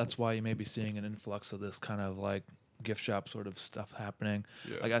so that's why you may be seeing an influx of this kind of like gift shop sort of stuff happening.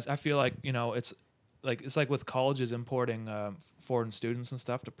 Yeah. Like I feel like, it's like with colleges importing foreign students and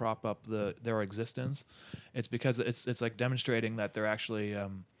stuff to prop up their existence. It's because it's like demonstrating that they're actually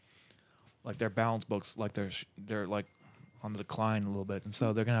like their balance books, like they're like on the decline a little bit. And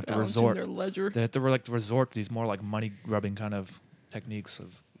so they're going to have to Balancing resort. their ledger. They have to like resort to these more like money grubbing kind of techniques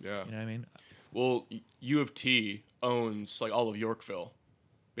of, Yeah. you know what I mean? Well, U of T owns like all of Yorkville,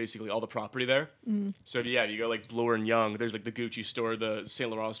 basically all the property there. So yeah, you go like Bloor and Young. There's like the Gucci store, the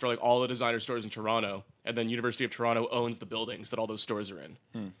Saint Laurent store, like all the designer stores in Toronto, and then University of Toronto owns the buildings that all those stores are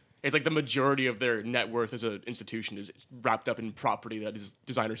in. It's like the majority of their net worth as an institution is wrapped up in property that is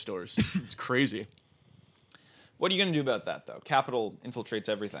designer stores. It's crazy. What are you going to do about that, though? Capital infiltrates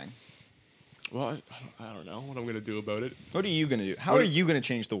everything. Well, I don't know what I'm gonna do about it. What are you going to do? How are you going to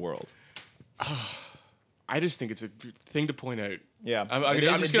change the world? I just think it's a thing to point out. Yeah. I'm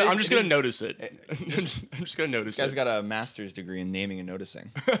just gonna notice it. I'm just gonna notice This guy's it. got a master's degree in naming and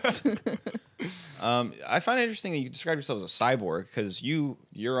noticing. I find it interesting that you describe yourself as a cyborg because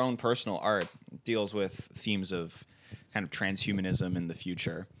your own personal art deals with themes of kind of transhumanism in the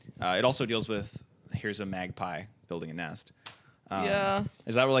future. It also deals with here's a magpie building a nest. Yeah.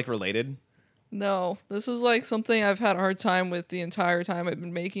 Is that like related? No, this is like something I've had a hard time with the entire time I've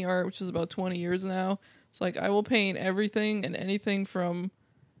been making art, which is about 20 years now. It's like I will paint everything and anything from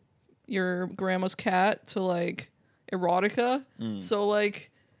your grandma's cat to like erotica. So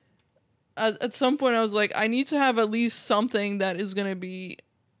like at some point I was like, I need to have at least something that is going to be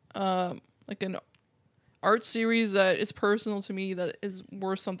like an art series that is personal to me, that is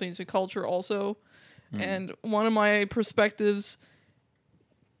worth something to culture also. And one of my perspectives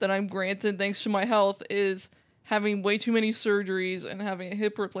that I'm granted thanks to my health is having way too many surgeries and having a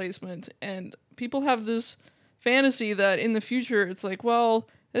hip replacement. And people have this fantasy that in the future it's like, well,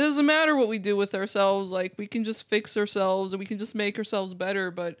 it doesn't matter what we do with ourselves. Like, we can just fix ourselves and we can just make ourselves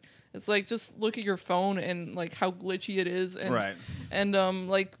better. But it's like, just look at your phone and like how glitchy it is. And, Right. And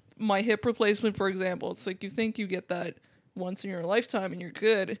like my hip replacement, for example, it's like you think you get that once in your lifetime and you're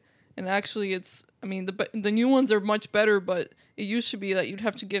good. And actually I mean, the new ones are much better, but it used to be that you'd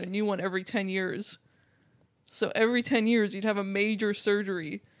have to get a new one every 10 years. So every 10 years you'd have a major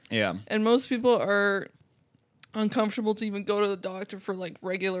surgery. Yeah. And most people are uncomfortable to even go to the doctor for like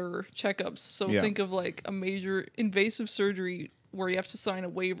regular checkups. So Yeah. think of like a major invasive surgery where you have to sign a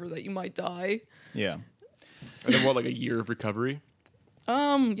waiver that you might die. Yeah. And then what, like a year of recovery?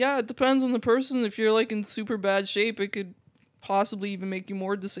 Yeah, it depends on the person. If you're like in super bad shape, it could possibly even make you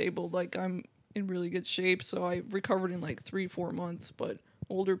more disabled. Like, I'm in really good shape, so I recovered in like 3-4 months. But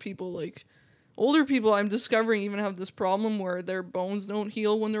older people, I'm discovering even have this problem where their bones don't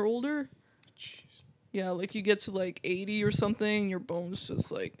heal when they're older. Jeez. Yeah, like you get to like 80 or something, your bones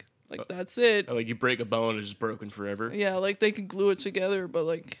just like that's it. Like you break a bone, it's just broken forever. Yeah, like they could glue it together, but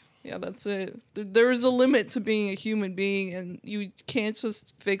like, yeah, that's it. There is a limit to being a human being, and you can't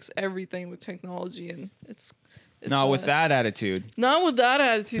just fix everything with technology. And it's Not with that attitude. Not with that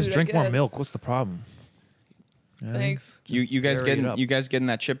attitude. Just drink I more guess. milk. What's the problem? Yeah. Thanks. You guys carry it getting up. you guys getting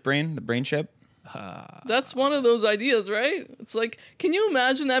that chip brain, the brain chip? That's one of those ideas, right? It's like, can you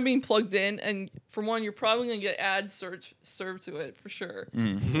imagine that being plugged in? And for one, you're probably gonna get ads served to it for sure,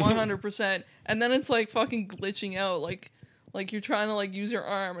 100%. And then it's like fucking glitching out, like you're trying to like use your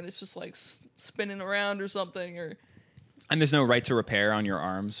arm and it's just like spinning around or something, or. And there's no right to repair on your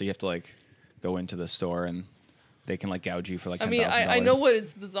arm, so you have to like go into the store and they can like gouge you for like $10,000. I mean, I know what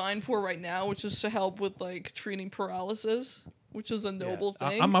it's designed for right now, which is to help with like treating paralysis, which is a noble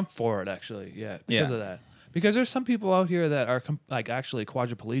thing. I'm up for it actually. Yeah, because Yeah. of that. Because there's some people out here that are like actually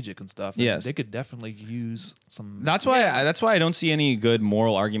quadriplegic and stuff. And Yes. they could definitely use some. That's why I don't see any good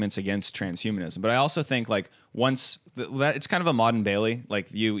moral arguments against transhumanism. But I also think like once that it's kind of a modern Bailey. Like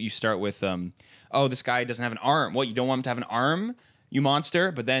you start with oh, this guy doesn't have an arm. What, you don't want him to have an arm, you monster?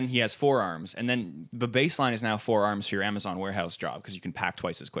 But then he has 4 arms, and then the baseline is now 4 arms for your Amazon warehouse job because you can pack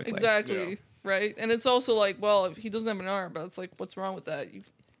twice as quickly. Exactly. Yeah. Right. And it's also like, well, if he doesn't have an arm, but it's like, what's wrong with that?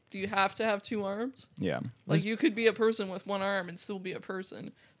 Do you have to have 2 arms? Yeah. Like, you could be a person with 1 arm and still be a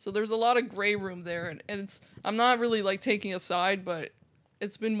person. So there's a lot of gray room there. And it's, I'm not really like taking a side, but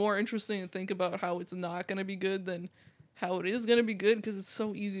it's been more interesting to think about how it's not going to be good than how it is going to be good, because it's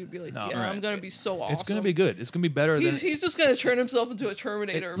so easy to be like, No, yeah, right. I'm going to be so awesome. It's gonna be good. It's gonna be better than. He's just going to turn himself into a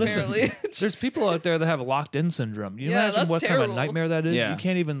Terminator, apparently. There's people out there that have locked-in syndrome. You Yeah, imagine that's what kind terrible. of a nightmare that is? Yeah. You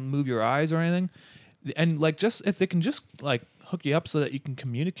can't even move your eyes or anything. And like, just if they can just like hook you up so that you can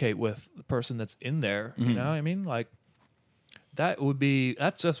communicate with the person that's in there, you know what I mean? Like,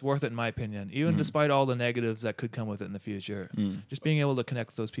 that's just worth it in my opinion. Even despite all the negatives that could come with it in the future, just being able to connect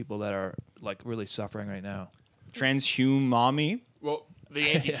with those people that are like really suffering right now. Transhumami. Well,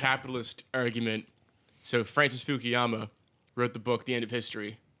 the anti-capitalist argument. So Francis Fukuyama wrote the book The End of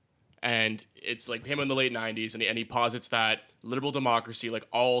History, and it's like him in the late 90s, and he posits that liberal democracy, like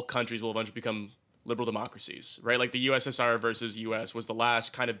all countries will eventually become liberal democracies, right? Like the USSR versus US was the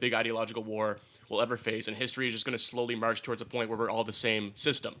last kind of big ideological war we'll ever face, and history is just going to slowly march towards a point where we're all the same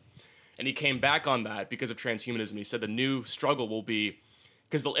system. And he came back on that because of transhumanism. He said the new struggle will be,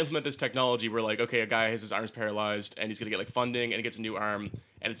 because they'll implement this technology where like, okay, a guy has his arms paralyzed and he's going to get like funding and he gets a new arm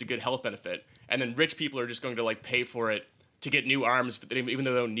and it's a good health benefit. And then rich people are just going to like pay for it to get new arms, even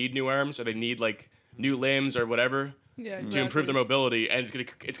though they don't need new arms, or they need like new limbs or whatever. Yeah, To improve their mobility, and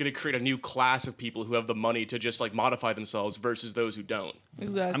it's gonna create a new class of people who have the money to just like modify themselves versus those who don't.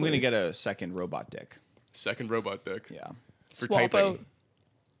 Exactly. I'm gonna get a second robot dick. Second robot dick. Yeah. For Swap typing. out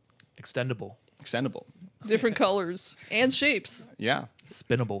Extendable, Extendable. different colors and shapes. Yeah.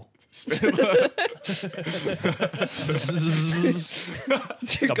 spinnable.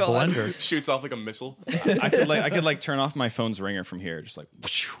 Dear Like a God. blender. Shoots off like a missile. I could like turn off my phone's ringer from here, just like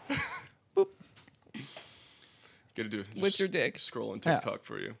whoosh. Gotta do With your dick. Scroll on TikTok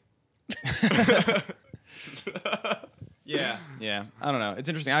for you. Yeah. Yeah. I don't know. It's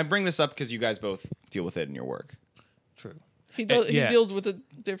interesting. I bring this up because you guys both deal with it in your work. True. He yeah. deals with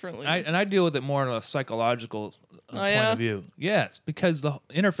it differently. I deal with it more on a psychological point yeah? of view. Yes, because the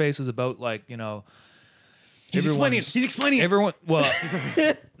interface is about like, you know, He's everyone's- explaining it. Everyone, well,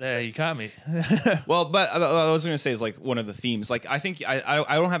 there you caught me. Well, but what I was going to say is like one of the themes. Like I think I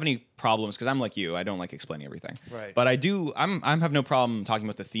don't have any problems because I'm like you. I don't like explaining everything. Right. But I do. I have no problem talking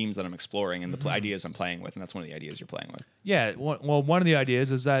about the themes that I'm exploring and the ideas I'm playing with, and that's one of the ideas you're playing with. Yeah. Well, one of the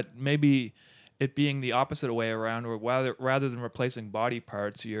ideas is that maybe it being the opposite way around, or rather than replacing body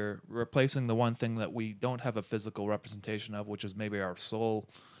parts, you're replacing the one thing that we don't have a physical representation of, which is maybe our soul,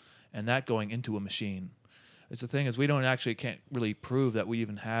 and that going into a machine. It's the thing is we can't really prove that we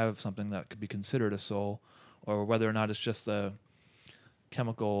even have something that could be considered a soul, or whether or not it's just the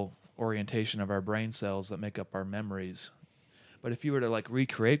chemical orientation of our brain cells that make up our memories. But if you were to like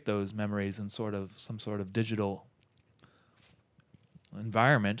recreate those memories in some sort of digital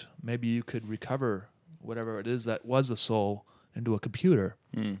environment, maybe you could recover whatever it is that was a soul into a computer.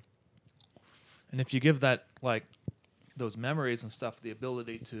 And if you give that, like, those memories and stuff the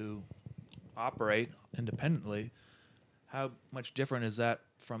ability to operate independently, how much different is that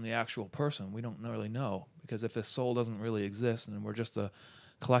from the actual person? We don't really know, because if a soul doesn't really exist and we're just a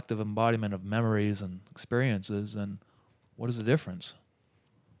collective embodiment of memories and experiences, then what is the difference?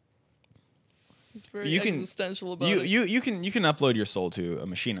 It's very existential about it. You can upload your soul to a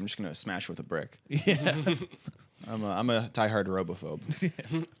machine. I'm just gonna smash with a brick. Yeah. I'm a diehard robophobe.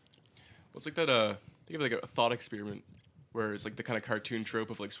 Well, it's like that. Think of like a thought experiment, where it's like the kind of cartoon trope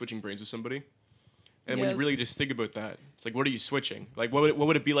of like switching brains with somebody. And when you really just think about that, it's like, what are you switching? Like, what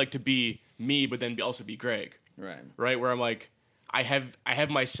would it be like to be me, but then also be Greg? Right. Where I'm like, I have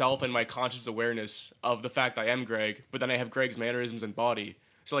myself and my conscious awareness of the fact I am Greg, but then I have Greg's mannerisms and body.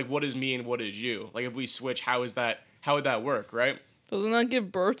 So like, what is me and what is you? Like, if we switch, how would that work? Right? Doesn't that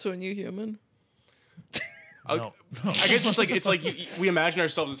give birth to a new human? No. I guess it's like we imagine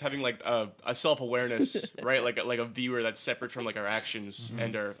ourselves as having like a self-awareness, right? Like a viewer that's separate from like our actions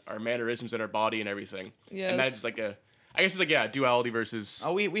and our mannerisms and our body and everything. Yes. And that's like I guess it's like duality versus.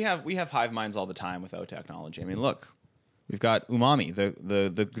 Oh, we have hive minds all the time without technology. I mean, look, we've got Umami,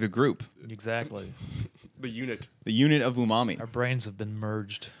 the group, Exactly. The unit. the unit of Umami. Our brains have been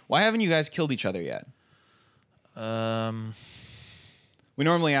merged. Why haven't you guys killed each other yet? We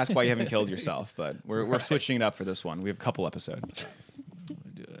normally ask why you haven't killed yourself, but we're switching it up for this one. We have a couple episodes.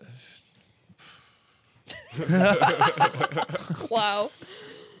 Wow.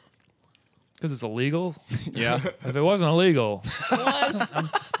 Because it's illegal. Yeah. If it wasn't illegal,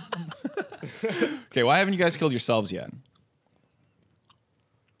 What? Okay, why haven't you guys killed yourselves yet?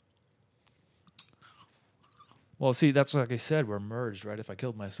 well, see, that's like I said, we're merged, right? If I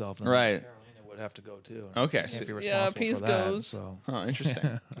killed myself, then Right. Carolina would have to go too. Okay. Can't be So, Yeah, responsible peace for that, goes. So huh,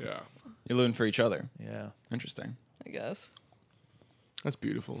 interesting. Yeah. You're living for each other. yeah. Interesting. I guess. That's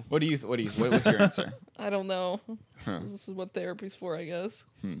beautiful. What's your answer? I don't know. Huh. This is what therapy's for, I guess.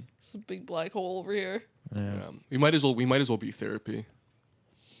 It's a big black hole over here. Yeah. We might as well be therapy.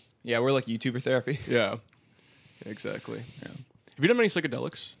 Yeah, we're like YouTuber therapy. Yeah. Exactly. Yeah. Have you done many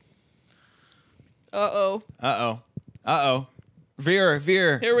psychedelics? Uh-oh. Veer.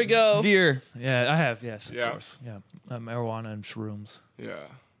 Here we go. Veer. Yeah, I have. Yes, of Yeah. course. Yeah, marijuana and shrooms. Yeah.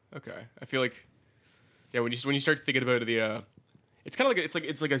 Okay. I feel like, yeah, when you start thinking about the, it's kind of like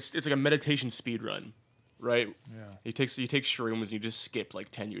it's like a meditation speed run, right? Yeah. You take shrooms and you just skip like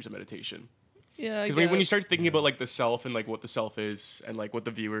 10 years of meditation. Yeah, I Because when you guess. start thinking about like the self and like what the self is and like what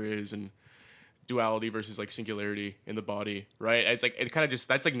the viewer is and duality versus like singularity in the body, right? It's like it kind of just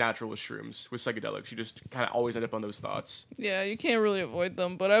that's like natural with shrooms, with psychedelics. You just kind of always end up on those thoughts. Yeah, you can't really avoid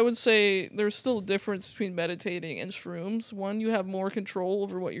them, but I would say there's still a difference between meditating and shrooms. One, you have more control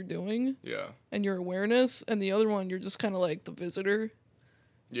over what you're doing Yeah. and your awareness, and the other one, you're just kind of like the visitor.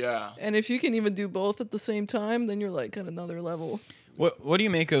 Yeah. And if you can even do both at the same time, then you're like at another level. What do you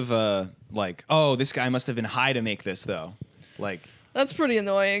make of like, oh, this guy must have been high to make this though? Like, That's pretty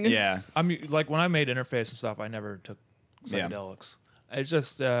annoying. yeah. I'm like when I made interface and stuff, I never took Yeah. psychedelics. It's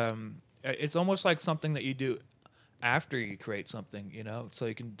just it's almost like something that you do after you create something, you know, so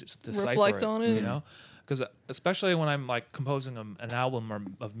you can just decipher Reflect on it. you know, because especially when I'm like composing an album or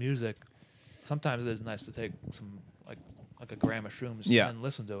of music, sometimes it is nice to take some like a gram of shrooms Yeah. and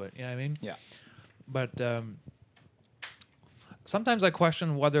listen to it. You know what I mean? Yeah. But sometimes I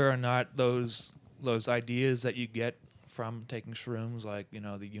question whether or not those ideas that you get from taking shrooms, like, you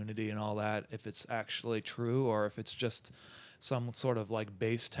know, the unity and all that, if it's actually true or if it's just some sort of like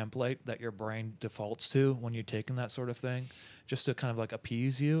base template that your brain defaults to when you're taking that sort of thing, just to kind of like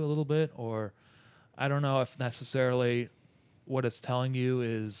appease you a little bit. Or I don't know if necessarily what it's telling you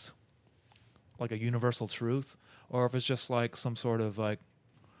is like a universal truth, or if it's just like some sort of like,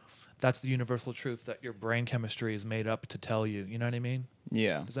 that's the universal truth that your brain chemistry is made up to tell you. You know what I mean?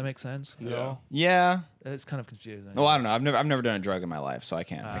 Yeah. Does that make sense at Yeah. all? Yeah. It's kind of confusing. Well, I don't know. I've never done a drug in my life, so I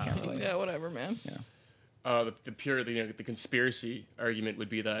can't relate. Yeah, whatever, man. The conspiracy argument would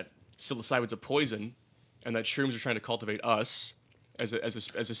be that psilocybin's a poison, and that shrooms are trying to cultivate us as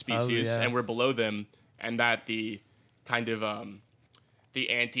a species, yeah. and we're below them, and that the kind of the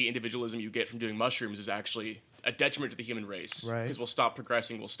anti-individualism you get from doing mushrooms is actually a detriment to the human race. Right. Because we'll stop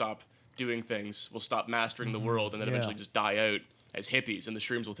progressing, we'll stop doing things, we'll stop mastering the world, and then Yeah. eventually just die out as hippies, and the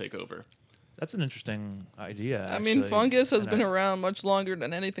shrooms will take over. That's an interesting idea. I mean, actually. fungus has And been around much longer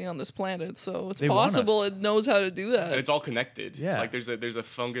than anything on this planet, so it's They want possible us- it knows how to do that. And it's all connected. Yeah. Like there's a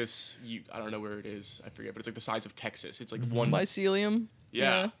fungus. I don't know where it is. I forget, but it's like the size of Texas. It's like one. Mycelium.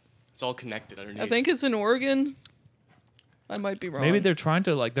 Yeah. It's all connected underneath. I think it's in Oregon. I might be wrong. Maybe they're trying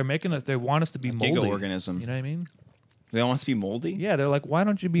to they're making us. They want us to be moldy. giga-organism. You know what I mean? They want us to be moldy. Yeah, they're like, why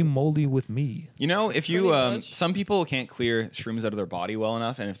don't you be moldy with me? You know, if you Pretty much. some people can't clear shrooms out of their body well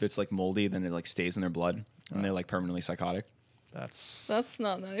enough, and if it's like moldy, then it like stays in their blood, and they're like permanently psychotic. That's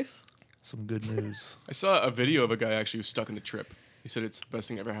not nice. some good news. I saw a video of a guy actually who was stuck in the trip. He said it's the best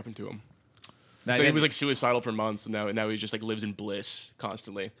thing ever happened to him. That- So he was like suicidal for months, and now he just like lives in bliss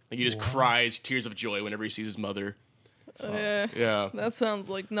constantly. Like he just cries tears of joy whenever he sees his mother. Yeah. That sounds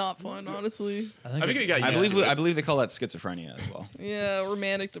like not fun, honestly. I think he got I used believe to it. I believe they call that schizophrenia as well. Yeah, or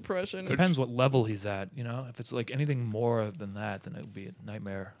manic depression. depends what level he's at. You know, if it's like anything more than that, then it would be a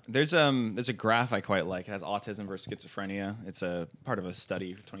nightmare. There's a graph I quite like. It has autism versus schizophrenia. It's a part of a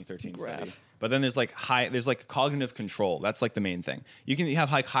study, 2013 study. Graph. But then there's like cognitive control. That's like the main thing. You can have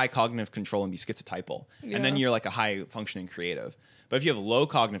high cognitive control and be schizotypal, and then Yeah. you're like a high functioning creative. But if you have low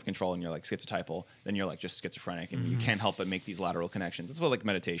cognitive control and you're like schizotypal, then you're like just schizophrenic, and you can't help but make these lateral connections. That's what like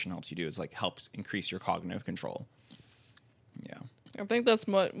meditation helps you do. Is like helps increase your cognitive control. Yeah. I think that's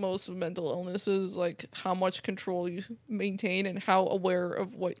what most of mental illness is, like how much control you maintain and how aware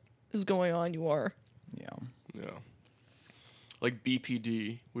of what is going on you are. Yeah. Yeah. Like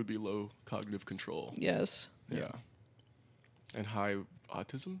BPD would be low cognitive control. Yes. Yeah. And high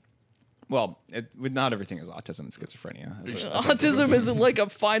autism? Well, not everything is autism and schizophrenia. Autism isn't like a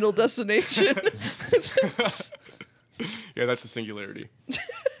final destination. Yeah, that's the singularity.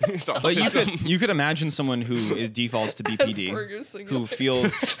 It's But autism. you could imagine someone who is defaults to BPD, Asperger's who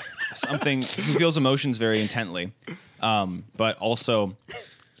singularity. feels emotions very intently, but also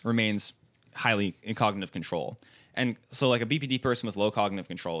remains highly in cognitive control. And so, like a BPD person with low cognitive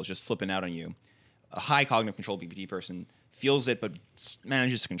control is just flipping out on you. A high cognitive control BPD person feels it, but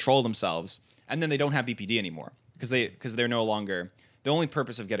manages to control themselves, and then they don't have BPD anymore because they're no longer. The only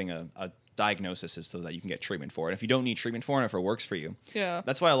purpose of getting a diagnosis is so that you can get treatment for it. If you don't need treatment for it, if it works for you, Yeah.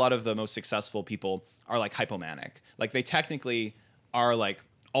 that's why a lot of the most successful people are like hypomanic. Like they technically are like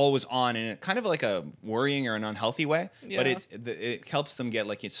always on in kind of like a worrying or an unhealthy way, but Yeah. it helps them get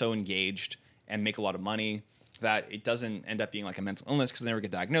like it's so engaged and make a lot of money that it doesn't end up being like a mental illness because they never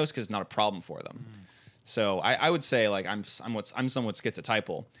get diagnosed because it's not a problem for them. So I would say like I'm somewhat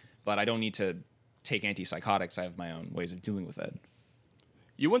schizotypal, but I don't need to take antipsychotics. I have my own ways of dealing with it.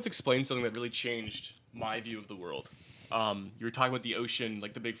 You once explained something that really changed my view of the world. You were talking about the ocean,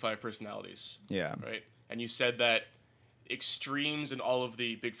 like the big five personalities. Yeah. Right? And you said that extremes in all of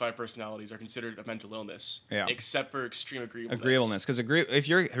the big five personalities are considered a mental illness. Yeah. Except for extreme agreeableness. Agreeableness, because if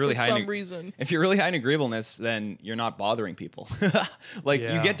you're really For high, some reason. if you're really high in agreeableness, then you're not bothering people. Like you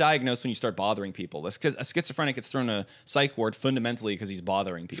Yeah. get diagnosed when you start bothering people. That's because a schizophrenic gets thrown a psych ward fundamentally because he's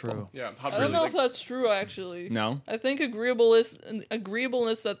bothering people. True. Yeah. How I don't know like, if that's true, actually. No. I think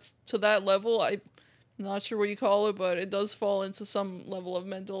agreeableness that's to that level, I'm not sure what you call it, but it does fall into some level of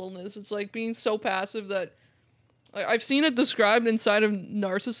mental illness. It's like being so passive that I've seen it described inside of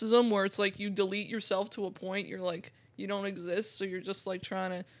narcissism where it's like you delete yourself to a point, you're like, you don't exist, so you're just like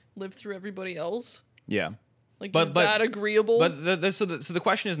trying to live through everybody else. Yeah. Like But- you're but- that agreeable. But so the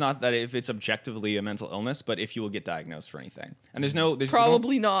question is not that if it's objectively a mental illness, but if you will get diagnosed for anything. And there's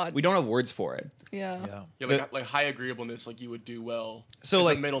Probably not. We don't have words for it. Yeah. Yeah. yeah, the- like high agreeableness, like you would do well So, as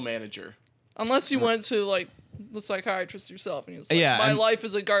like- a middle manager. Unless you went to like the psychiatrist yourself and you're like, Yeah, my and- life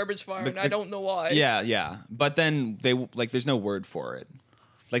is a garbage fire and but- I don't know why. Yeah. But then there's no word for it.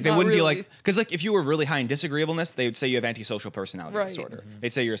 Like they Not wouldn't be really. like, because like if you were really high in disagreeableness, they would say you have antisocial personality Right. disorder.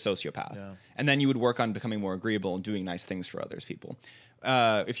 They'd say you're a sociopath, Yeah. and then you would work on becoming more agreeable and doing nice things for others people.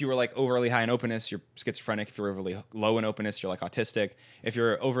 If you were like overly high in openness, you're schizophrenic. If you're overly low in openness, you're like autistic. If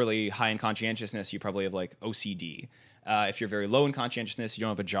you're overly high in conscientiousness, you probably have like OCD. If you're very low in conscientiousness, you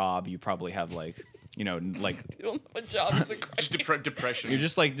don't have a job. You probably have like like You don't have a job as a Just depression. you're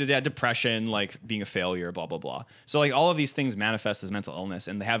just like depression, like being a failure, blah blah blah. So like all of these things manifest as mental illness,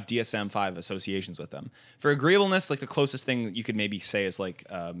 and they have DSM-5 associations with them. For agreeableness, like the closest thing you could maybe say is like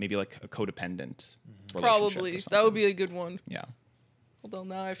maybe like a codependent relationship or Probably. That would something. be a good one. Yeah. Although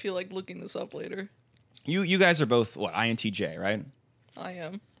now I feel like looking this up later. You guys are both what INTJ, right? I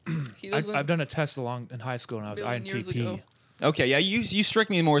am. He doesn't. I've done a test in high school and I was Billion years ago. INTP. Okay, yeah. You strike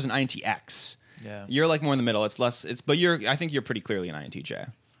me more as an INTX. Yeah. You're like more in the middle. It's less. But I think you're pretty clearly an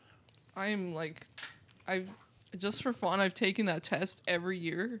INTJ. I'm like, I've just for fun, I've taken that test every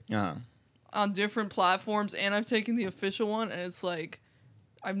year Uh-huh. on different platforms, and I've taken the official one, and it's like,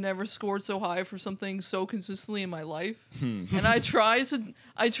 I've never scored so high for something so consistently in my life. And I tried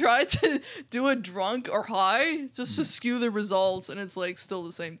to do it drunk or high just to skew the results, and it's like still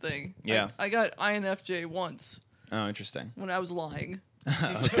the same thing. Yeah. I got INFJ once Oh, interesting. when I was lying.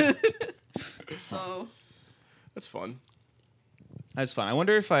 So That's fun. That's fun. I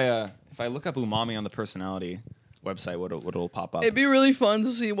wonder if I look up Umami on the personality website, what it'll pop up. it'd be really fun to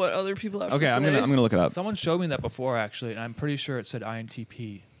see what other people have to Okay, say. I'm gonna look it up. Someone showed me that before, actually, and I'm pretty sure it said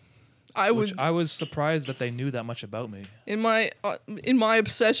INTP. Which I was surprised that they knew that much about me. in my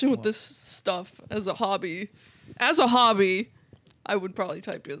obsession with this stuff as a hobby, I would probably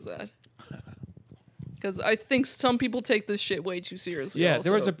type it as that. Because I think some people take this shit way too seriously. Yeah,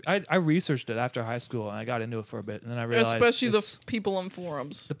 also. I researched it after high school, and I got into it for a bit, and then I realized especially the it's- people on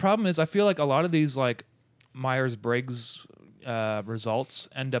forums. the problem is I feel like a lot of these like Myers-Briggs results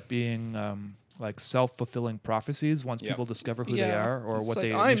end up being like self-fulfilling prophecies once Yep. people discover who they are or It's what like,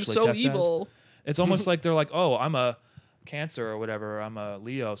 they I'm initially so test evil. as. It's almost like they're like, oh, I'm a Cancer or whatever, I'm a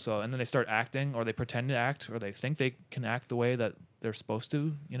Leo, so and then they start acting or they pretend to act or they think they can act the way that they're supposed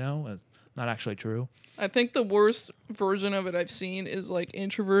to, you know, it's not actually true. I think the worst version of it I've seen is like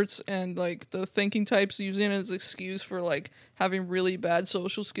introverts and like the thinking types using it as excuse for like having really bad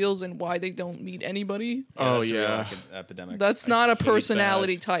social skills and why they don't meet anybody. Oh, that's a real yeah. epidemic. That's not a hate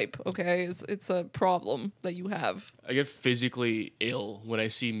personality that. type, okay? It's a problem that you have. I get physically ill when I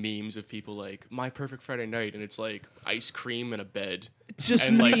see memes of people like my perfect Friday night, and it's like ice cream and a bed, Just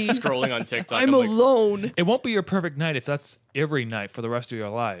and like me. scrolling on TikTok. I'm like, alone. It won't be your perfect night if that's every night for the rest of your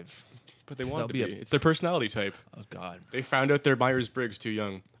life. but they want That'll to be be. a- It's their personality type. Oh God. They found out their Myers-Briggs too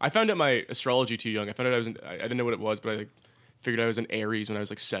young. I found out my astrology too young. I found out I didn't know what it was, but I like, figured I was an Aries when I was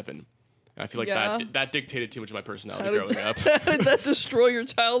like 7. And I feel like Yeah. that dictated too much of my personality How did growing up. How did that destroy your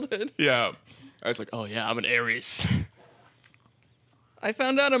childhood? Yeah. I was like, oh yeah, I'm an Aries. I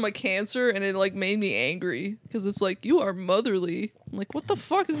found out I'm a Cancer, and it like made me angry because it's like you are motherly. I'm like, what the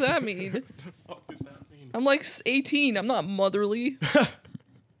fuck does that mean? What the fuck does that mean? I'm like 18. I'm not motherly.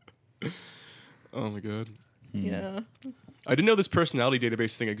 Oh my god. Yeah. I didn't know this personality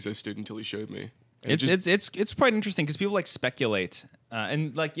database thing existed until he showed me. And it It's quite interesting because people like speculate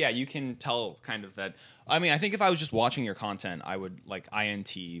and like you can tell kind of that. I mean, I think if I was just watching your content, I would like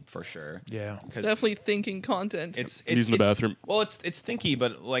INT for sure. Yeah. It's definitely thinking content. It's using the bathroom. Well, it's thinky,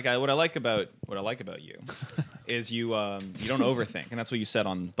 but like what I like about you is you don't overthink, and that's what you said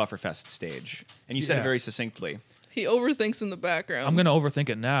on Bufferfest stage, and you said it Yeah. very succinctly. He overthinks in the background. I'm going to overthink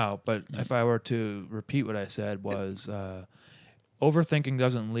it now, but if I were to repeat what I said was overthinking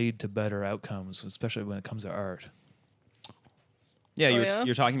doesn't lead to better outcomes, especially when it comes to art. Yeah, yeah?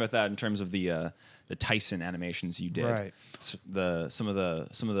 you're talking about that in terms of the Tyson animations you did. Right. Some of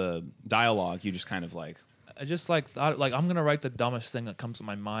the dialogue you just kind of like. I just like thought like I'm going to write the dumbest thing that comes to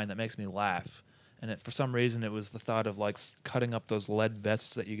my mind that makes me laugh. And for some reason, it was the thought of like cutting up those lead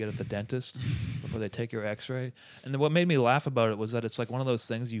vests that you get at the dentist before they take your X-ray. And then what made me laugh about it was that it's like one of those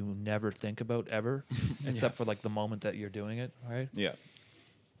things you never think about ever, except for like the moment that you're doing it, right? Yeah.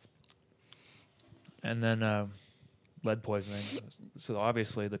 And then lead poisoning. So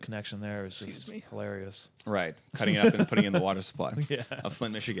obviously the connection there is Excuse just me. hilarious. Right. Cutting it up and putting it in the water supply Yeah. of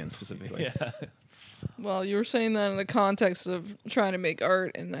Flint, Michigan, specifically. Yeah. Well, you were saying that in the context of trying to make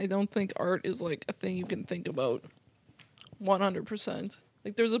art, and I don't think art is like a thing you can think about 100%.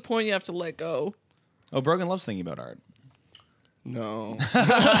 Like, there's a point you have to let go. Oh, Brogan loves thinking about art. No.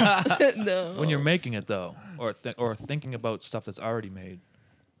 No. When you're making it though, or thinking about stuff that's already made,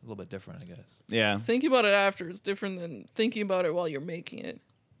 a little bit different, I guess. Yeah. Thinking about it after is different than thinking about it while you're making it.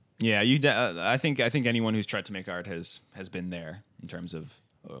 Yeah. I think anyone who's tried to make art has been there in terms of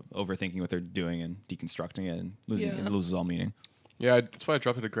overthinking what they're doing and deconstructing it and losing Yeah. it loses all meaning. Yeah, that's why I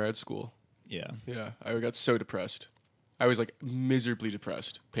dropped out of grad school. Yeah. Yeah, I got so depressed. I was like miserably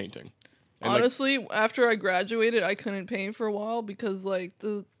depressed painting. And, like, Honestly, after I graduated, I couldn't paint for a while because like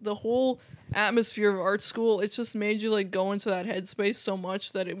the whole atmosphere of art school, it just made you like go into that headspace so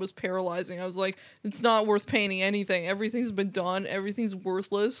much that it was paralyzing. I was like, it's not worth painting anything. Everything's been done. Everything's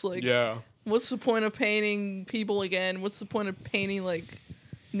worthless. Like, yeah. what's the point of painting people again? What's the point of painting like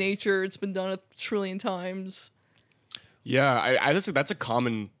nature? It's been done a trillion times. Yeah, I that's a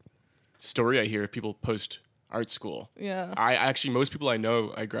common story I hear of people post art school. Yeah. I actually most people I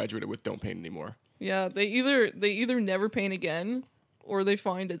know I graduated with don't paint anymore. Yeah, they either never paint again or they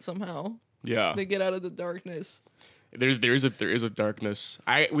find it somehow. Yeah. They get out of the darkness. There is a darkness.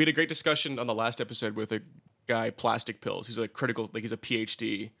 We had a great discussion on the last episode with a guy, Plastic Pills. He's like critical, like he's a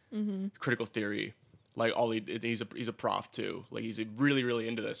PhD, critical theory. Like he's a prof too. Like he's really really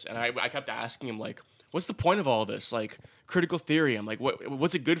into this. And I kept asking him like, what's the point of all this? Like critical theory. I'm like,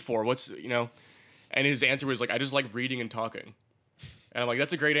 what's it good for? What's And his answer was like, I just like reading and talking. And I'm like,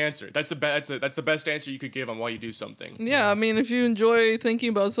 that's a great answer. That's the best answer you could give on why you do something. Yeah, I mean, if you enjoy thinking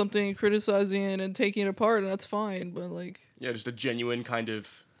about something, criticizing it, and taking it apart, that's fine. But like, Yeah, just a genuine kind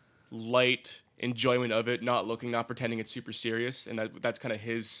of light enjoyment of it, not pretending it's super serious, and that's kind of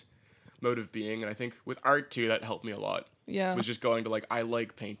his mode of being. And I think with art too, that helped me a lot. yeah, Was just going to like, I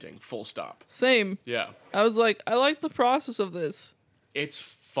like painting, full stop. same. Yeah, I was like, I like the process of this. it's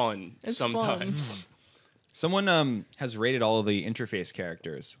fun It's sometimes. Someone has rated all of the interface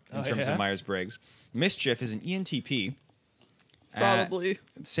characters in terms yeah? of Myers-Briggs. Mischief is an ENTP. Probably,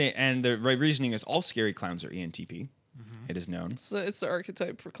 And the reasoning is all scary clowns are ENTP. It is known. it's the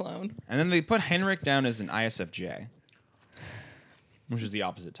archetype for clown. And then they put Henrik down as an ISFJ, which is the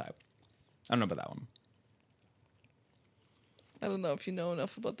opposite type. I don't know about that one. I don't know if you know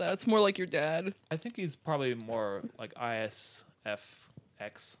enough about that. It's more like your dad. I think he's probably more like ISFX.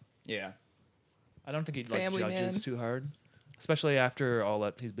 Yeah. I don't think he Family judges man. too hard, especially after all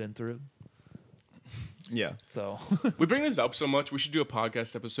that he's been through. Yeah. So We bring this up so much. We should do a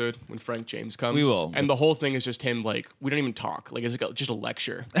podcast episode when Frank James comes. We will. And the whole thing is just him. Like we don't even talk. Like it's like just a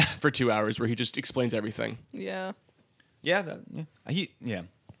lecture for 2 hours where he just explains everything. Yeah, Yeah.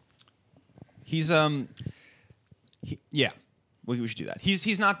 He's we should do that.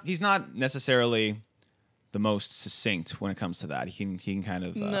 He's not necessarily the most succinct when it comes to that. He can kind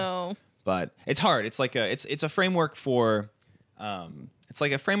of no. but it's hard. It's like it's a framework for it's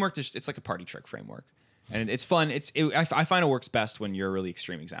like a framework it's like a party trick framework. And it's fun. I find it works best when you're a really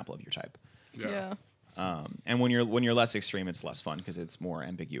extreme example of your type. Yeah. And when you're less extreme, it's less fun because it's more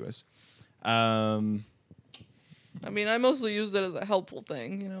ambiguous. I mean, I mostly use it as a helpful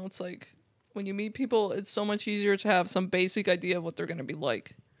thing. It's like when you meet people, it's so much easier to have some basic idea of what they're going to be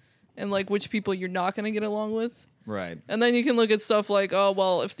like and like which people you're not going to get along with. Right. And then you can look at stuff like, oh,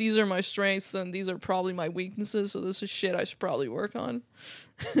 well, if these are my strengths, then these are probably my weaknesses. So this is shit I should probably work on.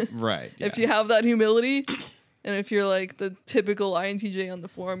 Right. If you have that humility, and if you're like the typical INTJ on the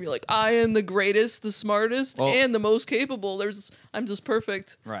forum, you're like, I am the greatest, the smartest, and the most capable. I'm just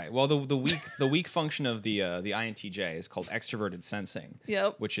perfect. Right. Well, the weak function of the INTJ is called extroverted sensing.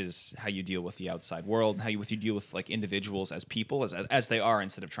 Yep. Which is how you deal with the outside world, how you deal with like individuals as people as they are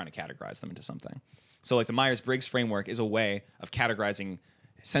instead of trying to categorize them into something. So like the Myers-Briggs framework is a way of categorizing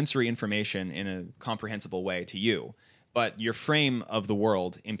sensory information in a comprehensible way to you, but your frame of the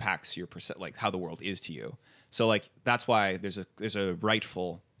world impacts your like how the world is to you. So like that's why there's a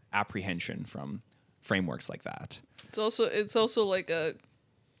rightful apprehension from frameworks like that. It's also like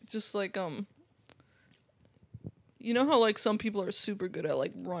you know how like some people are super good at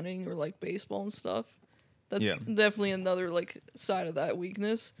like running or like baseball and stuff? That's definitely another like side of that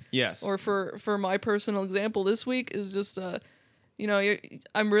weakness. Yes. Or for my personal example this week is just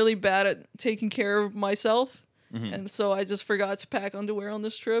I'm really bad at taking care of myself, and so I just forgot to pack underwear on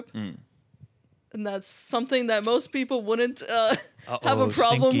this trip. And that's something that most people wouldn't have a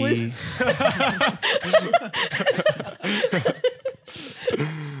problem with.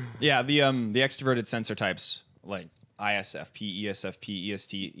 Yeah, the extroverted sensor types like ISFP,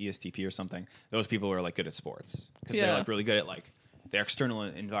 ESFP, ESTP or something. Those people are like good at sports because they're like really good at like their external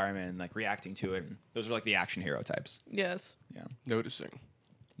environment and like reacting to it. And those are like the action hero types. Yes. Yeah. Noticing.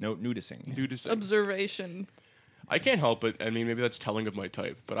 Nudicing. Observation. I can't help it. I mean, maybe that's telling of my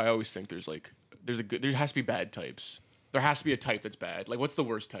type, but I always think there has to be bad types. There has to be a type that's bad. Like, what's the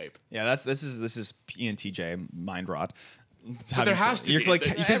worst type? Yeah, this is ENTJ mind rot. But there has to be. Like,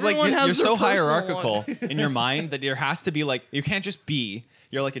 because like Everyone has you're their so personal hierarchical one. in your mind that there has to be like you can't just be.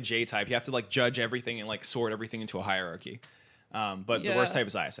 You're like a J type. You have to like judge everything and like sort everything into a hierarchy. But the worst type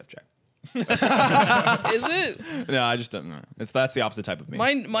is ISFJ. Is it? No, I just don't know. That's the opposite type of me.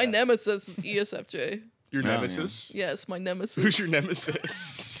 My nemesis is ESFJ. Your Oh, nemesis? Yes, my nemesis. Who's your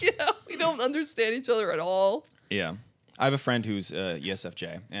nemesis? Yeah, we don't understand each other at all. Yeah. I have a friend who's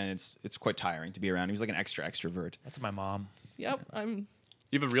ESFJ, and it's quite tiring to be around. He's like an extrovert. that's my mom. Yep, I'm.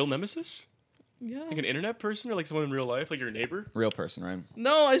 You have a real nemesis? Yeah. Like an internet person or like someone in real life? Like your neighbor? Real person, right?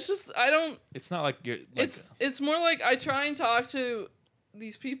 No, it's just I don't. It's not like you're. Like, It's more like I try and talk to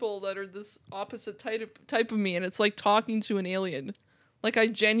these people that are this opposite type of me, and it's like talking to an alien. Like I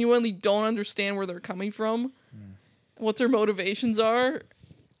genuinely don't understand where they're coming from, what their motivations are,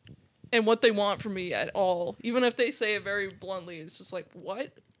 and what they want from me at all. Even if they say it very bluntly, it's just like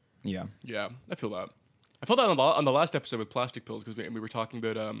what? Yeah. Yeah, I feel that. I felt that on the last episode with plastic pills because we were talking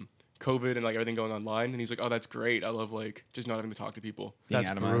about COVID and like everything going online, and he's like, "Oh, that's great. I love like just not having to talk to people." Being That's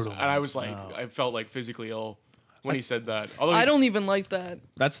atomized. brutal. And I was like, I felt like physically ill when he said that. Although I don't even like that.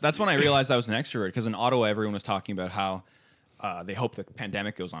 That's when I realized I was an extrovert because in Ottawa everyone was talking about how they hope the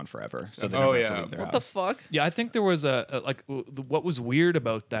pandemic goes on forever, so they don't have to leave their What the house. fuck? Yeah, I think there was what was weird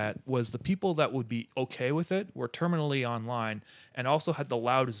about that was the people that would be okay with it were terminally online and also had the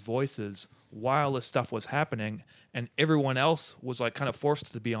loudest voices while this stuff was happening, and everyone else was like kind of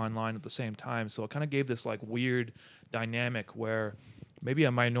forced to be online at the same time. So it kind of gave this like weird dynamic where maybe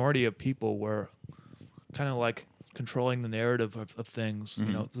a minority of people were kind of like controlling the narrative of things,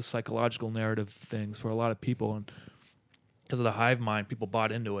 you know, the psychological narrative of things for a lot of people, and because of the hive mind, people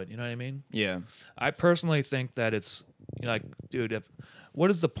bought into it. You know what I mean? Yeah. I personally think that it's, you know, like, dude, what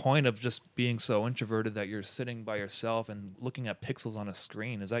is the point of just being so introverted that you're sitting by yourself and looking at pixels on a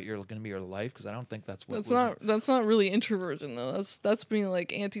screen? Is that going to be your life? Because I don't think that's what. That's not really introversion though. That's being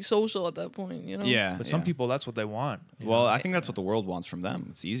like antisocial at that point. You know? Yeah. But some yeah. people, that's what they want. you Well, know? I think that's what the world wants from them.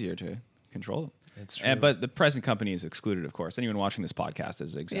 It's easier to control them. It's true. But the present company is excluded, of course. Anyone watching this podcast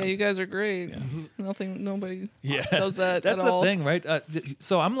is exempt. Yeah, you guys are great. Nobody yeah, does that That's at the all. thing, right?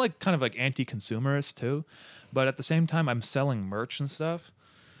 So I'm like kind of like anti-consumerist too, but at the same time, I'm selling merch and stuff.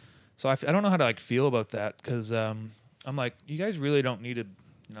 So I don't know how to like feel about that because I'm like, you guys really don't need to,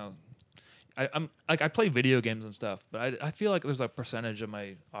 you know. I'm like I play video games and stuff, but I feel like there's a percentage of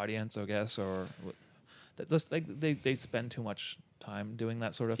my audience, I guess, or that just like they spend too much time doing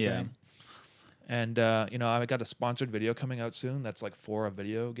that sort of Yeah. thing. And you know, I got a sponsored video coming out soon that's like for a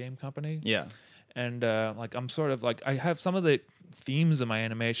video game company. Yeah. And like I'm sort of like I have some of the themes of my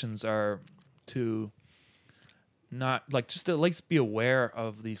animations are to not like just to at least be aware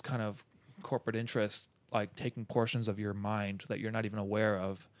of these kind of corporate interests like taking portions of your mind that you're not even aware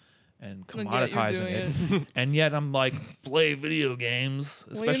of and And yet you're commoditizing doing it. And yet I'm like play video games.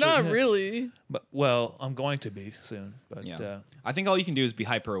 Well, you're not really. But well, I'm going to be soon. But Yeah. I think all you can do is be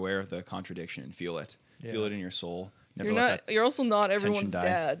hyper aware of the contradiction and feel it. Yeah. Feel it in your soul. Never You're let not. that You're also not everyone's die.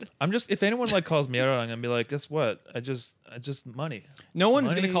 dad. I'm just if anyone like calls me out on it, I'm gonna be like, guess what? I just money. No one's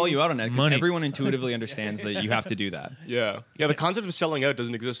going to Money. call you out on it because Money. everyone intuitively understands that you have to do that. Yeah. The concept of selling out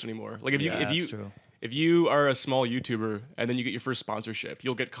doesn't exist anymore. Like Yeah, that's true. if you are a small YouTuber and then you get your first sponsorship,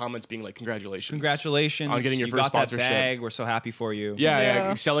 you'll get comments being like, "Congratulations, Congratulations on getting your you first got that sponsorship." bag. We're so happy for you. Yeah,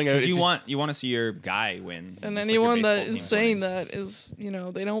 Yeah. selling out. 'Cause it's you just- want to see your guy win. And It's like your anyone that baseball is team saying winning. that is,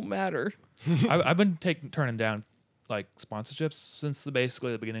 they don't matter. I've been turning down like sponsorships since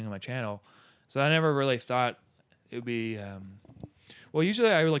basically the beginning of my channel, so I never really thought it would be. Well, usually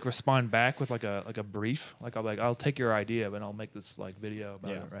I would like respond back with like a brief, like I'll take your idea, but I'll make this like video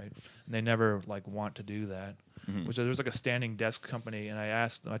about it, right? And they never like want to do that. Which there's like a standing desk company, and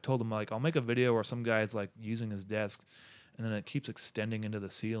I told them like I'll make a video where some guy's like using his desk, and then it keeps extending into the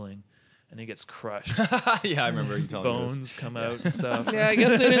ceiling, and he gets crushed. Yeah, I remember you telling me this. Bones come out and stuff. Yeah, I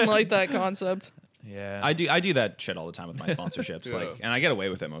guess they didn't like that concept. Yeah, I do that shit all the time with my sponsorships, Yeah. like, and I get away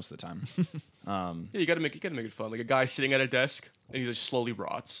with it most of the time. Yeah, you gotta make it fun. Like a guy sitting at a desk and he just slowly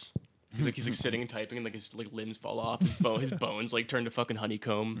rots. He's like sitting and typing and like his like limbs fall off. His bones like turn to fucking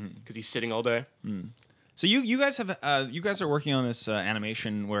honeycomb because he's sitting all day. So you guys are working on this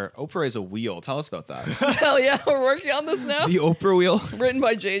animation where Oprah is a wheel. Tell us about that. Hell yeah, we're working on this now. The Oprah wheel. Written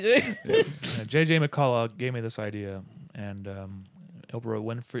by JJ. JJ McCullough gave me this idea, and Oprah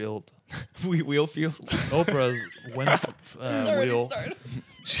Winfield, Wheelfield. Oprah's It's already wheel. started.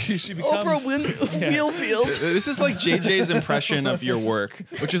 She becomes Oprah Wheelfield. This is like JJ's impression of your work,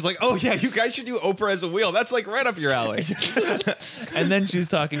 which is like, oh yeah, you guys should do Oprah as a wheel. That's like right up your alley. and then she's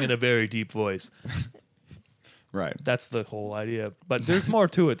talking in a very deep voice. Right. That's the whole idea. But there's more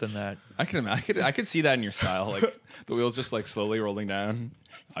to it than that. I could see that in your style, like the wheels just like slowly rolling down.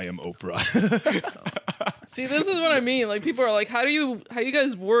 I am Oprah. See, this is what I mean. Like, people are like, how do you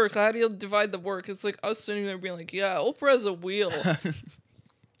guys work? How do you divide the work? It's like us sitting there being like, yeah, Oprah as a wheel.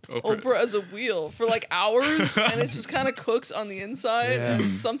 Oprah as a wheel for like hours, and it just kind of cooks on the inside, Yeah.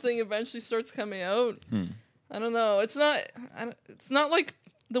 and something eventually starts coming out. I don't know. It's not like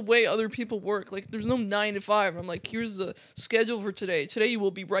the way other people work. Like, there's no 9 to 5. I'm like, here's the schedule for today. Today you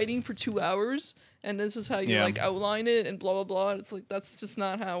will be writing for 2 hours, and this is how you Yeah. like outline it, and blah blah blah. It's like that's just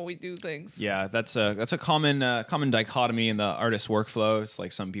not how we do things. Yeah, that's a common dichotomy in the artist workflow. It's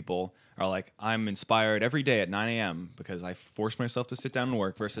like some people are like, I'm inspired every day at 9 a.m. because I force myself to sit down and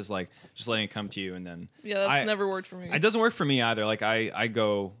work, versus like just letting it come to you and then. Yeah, that's never worked for me. It doesn't work for me either. Like I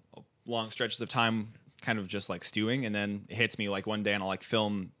go long stretches of time kind of just like stewing, and then it hits me like one day and I'll like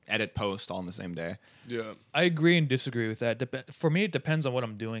film, edit, post all in the same day. Yeah. I agree and disagree with that. For me, it depends on what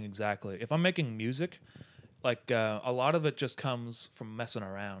I'm doing exactly. If I'm making music, like a lot of it just comes from messing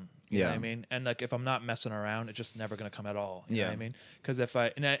around. You know Yeah. what I mean? And like if I'm not messing around, it's just never gonna come at all. You know Yeah. what I mean? Because if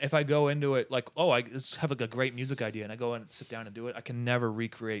I go into it like, oh, I just have like a great music idea, and I go and sit down and do it, I can never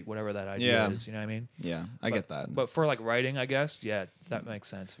recreate whatever that idea Yeah. is. You know what I mean? Yeah, I get that. But for like writing, I guess, yeah, that makes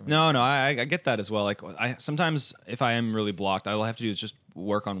sense for me. No, I get that as well. Like I sometimes if I am really blocked, all I have to do is just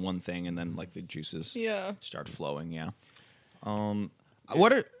work on one thing, and then like the juices Yeah. start flowing. Yeah.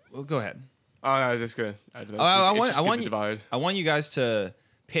 What are? Well, go ahead. Oh, I was just gonna add to that. I It's want just I good want to you divide. I want you guys to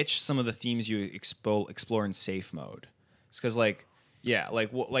pitch some of the themes you explore in safe mode. It's because like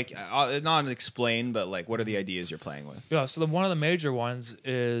not explain, but like what are the ideas you're playing with? Yeah. So one of the major ones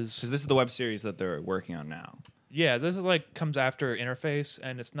is Because this is the web series that they're working on now. yeah, this is like comes after Interface,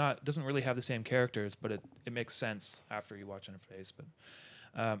 and it's not doesn't really have the same characters, but it makes sense after you watch Interface. But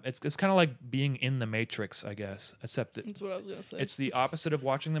it's kind of like being in the Matrix, I guess, except that That's what I was gonna say. it's the opposite of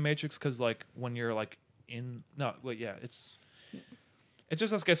watching the Matrix, because like when you're like in it's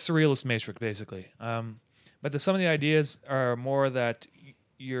just like a surrealist Matrix basically. But some of the ideas are more that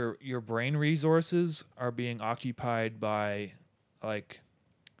your brain resources are being occupied by like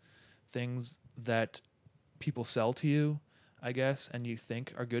things that people sell to you, I guess, and you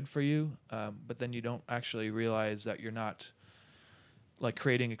think are good for you, but then you don't actually realize that you're not like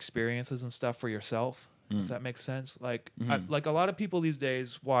creating experiences and stuff for yourself. If that makes sense. Like like a lot of people these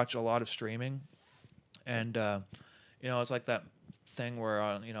days watch a lot of streaming, and it's like that thing where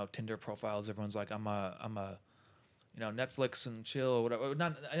on Tinder profiles everyone's like I'm a Netflix and chill or whatever.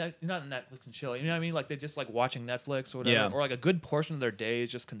 Not Netflix and chill. You know what I mean? Like they just like watching Netflix or whatever. Yeah. Or like a good portion of their day is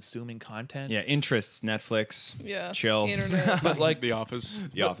just consuming content. Yeah, interests, Netflix, yeah. chill. Internet. But like The Office.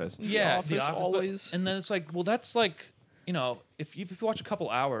 The Office. yeah, The Office always. and then it's like, well, that's like, if you watch a couple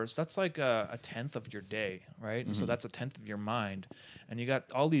hours, that's like a tenth of your day, right? And so that's a tenth of your mind. And you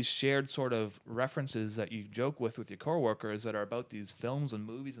got all these shared sort of references that you joke with your coworkers that are about these films and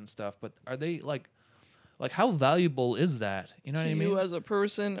movies and stuff. But are they like how valuable is that? You know To what I mean? you as a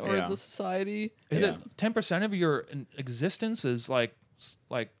person or Yeah. the society. Is Yeah. it 10% of your existence is like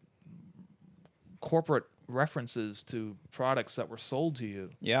corporate references to products that were sold to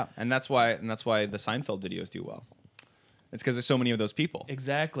you? Yeah, and that's why the Seinfeld videos do well. It's because there's so many of those people.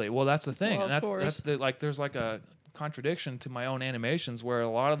 Exactly. Well, that's the thing. Well, And of that's course. there's like a contradiction to my own animations where a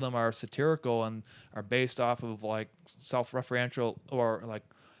lot of them are satirical and are based off of like self-referential or like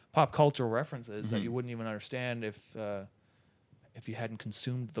pop cultural references that you wouldn't even understand if you hadn't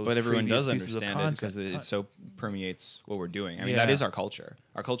consumed those. But everyone previous does pieces of understand it because content. it so permeates what we're doing. I mean, that Yeah. is our culture.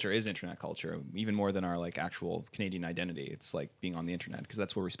 Our culture is internet culture, even more than our like actual Canadian identity. It's like being on the internet because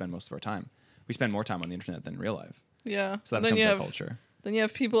that's where we spend most of our time. We spend more time on the internet than in real life. Yeah. So that And then becomes you our have culture. then you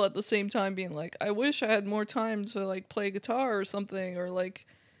have people at the same time being like, I wish I had more time to like play guitar or something, or like,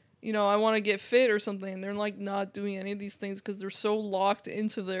 I want to get fit or something. And they're like not doing any of these things because they're so locked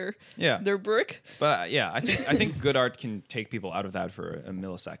into their brick. But I think good art can take people out of that for a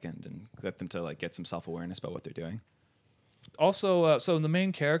millisecond and get them to like get some self-awareness about what they're doing. Also, so the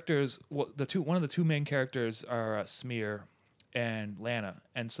main characters, one of the two main characters are Smear and Lana,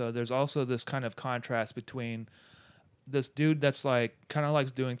 and so there's also this kind of contrast between this dude that's like kind of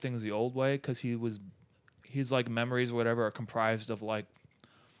likes doing things the old way because he's like memories or whatever are comprised of like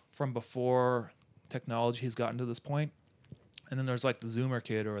from before technology has gotten to this point, and then there's like the Zoomer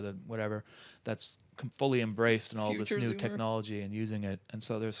kid or the whatever that's fully embraced in all this Future new Zoomer. technology and using it, and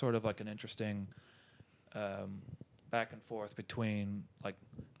so there's sort of like an interesting back and forth between like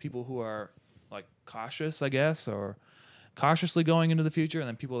people who are like cautious, I guess, or cautiously going into the future, and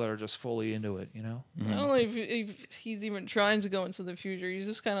then people that are just fully into it, I don't know if he's even trying to go into the future. He's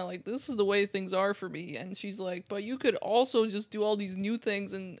just kind of like, this is the way things are for me. And she's like, but you could also just do all these new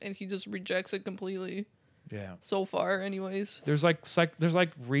things, and he just rejects it completely. Yeah. So far, anyways. There's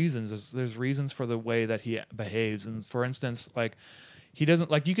reasons. There's reasons for the way that he behaves, and for instance, like he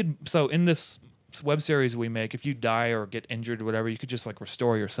doesn't like you could. So in this web series we make, if you die or get injured or whatever, you could just like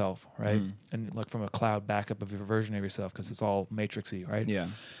restore yourself, right? And like from a cloud backup of your version of yourself because it's all matrixy, right? Yeah.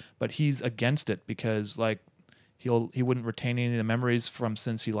 But he's against it because like he wouldn't retain any of the memories from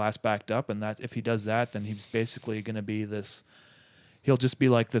since he last backed up, and that if he does that, then he's basically going to be this. He'll just be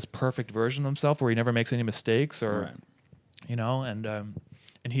like this perfect version of himself where he never makes any mistakes, or Right.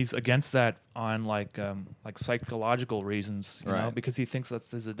 and he's against that on like psychological reasons, you know, Right. because he thinks that's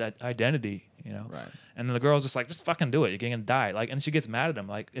his identity, you know. Right. And then the girl's just like, just fucking do it. You're gonna die. Like, and she gets mad at him.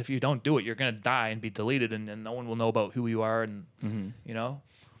 Like, if you don't do it, you're gonna die and be deleted, and no one will know about who you are, and you know.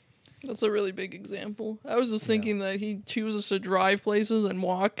 That's a really big example. I was just thinking that he chooses to drive places and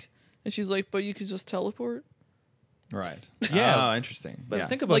walk, and she's like, but you could just teleport. Right. Yeah. Oh, interesting. But yeah.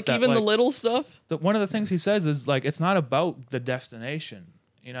 think about Like that. even the little stuff. One of the things he says is like it's not about the destination.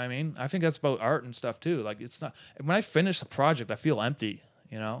 You know what I mean? I think that's about art and stuff too. Like it's not when I finish a project, I feel empty.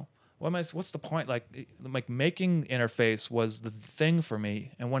 You know, what's the point? Like making interface was the thing for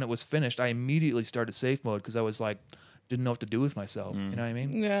me, and when it was finished, I immediately started safe mode because I was like didn't know what to do with myself. You know what I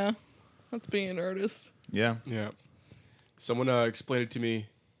mean? Yeah, that's being an artist. Yeah. Yeah. Someone explained it to me.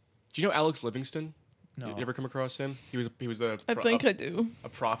 Do you know Alex Livingston? No. You ever come across him? He was I think I do. a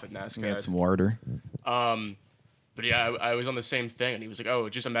prof at NASCAR. Yeah, it's water. But yeah, I was on the same thing, and he was like, "Oh,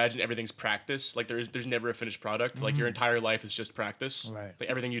 just imagine everything's practice. Like there's never a finished product. Like your entire life is just practice. Right. Like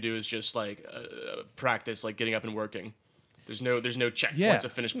everything you do is just like practice, like getting up and working. There's no checkpoints Yeah.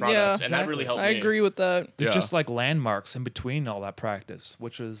 of finished products, Yeah. and that really helped I me. agree with that. There's Yeah. just like landmarks in between all that practice,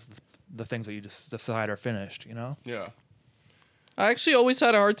 which is the things that you just decide are finished. You know? Yeah. I actually always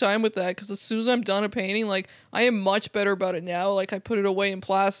had a hard time with that because as soon as I'm done a painting, like I am much better about it now. Like I put it away in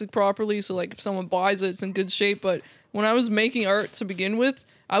plastic properly, so like if someone buys it, it's in good shape. But when I was making art to begin with,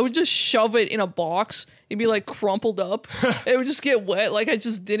 I would just shove it in a box. It'd be like crumpled up. It would just get wet. Like I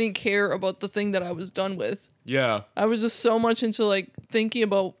just didn't care about the thing that I was done with. Yeah. I was just so much into like thinking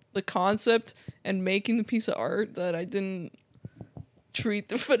about the concept and making the piece of art that I didn't treat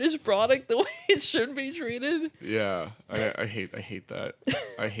the finished product the way it should be treated. Yeah. I hate that.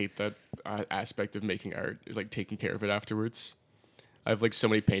 I hate that aspect of making art, like taking care of it afterwards. I have like so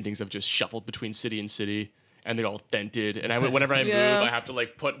many paintings I've just shuffled between city and city, and they're all dented. And whenever I Yeah. move, I have to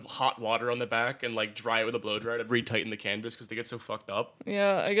like put hot water on the back and like dry it with a blow dryer to retighten the canvas because they get so fucked up.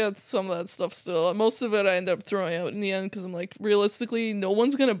 Yeah, I got some of that stuff still. Most of it I end up throwing out in the end because I'm like, realistically, no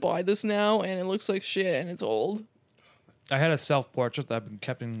one's gonna buy this now, and it looks like shit, and it's old. I had a self-portrait that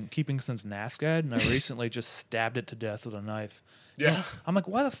I've been keeping since NASCAR, and I recently just stabbed it to death with a knife. Yeah. So I'm like,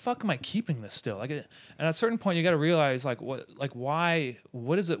 why the fuck am I keeping this still? Like, and at a certain point, you got to realize, like, why?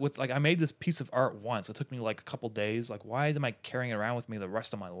 What is it with? Like, I made this piece of art once. It took me like a couple days. Like, why am I carrying it around with me the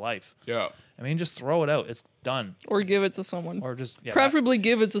rest of my life? Yeah. I mean, just throw it out. It's done. Or give it to someone. Or just Preferably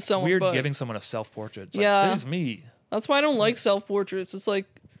give it to It's someone. weird but giving someone a self-portrait. It's like, Yeah. there's me. that's why I don't like self-portraits. It's like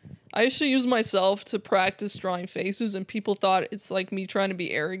I used to use myself to practice drawing faces, and people thought it's like me trying to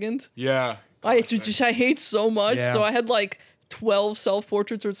be arrogant. Yeah. I hate so much. Yeah. So I had like 12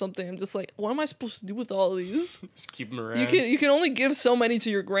 self-portraits or something. I'm just like, what am I supposed to do with all of these? Just keep them around. You can only give so many to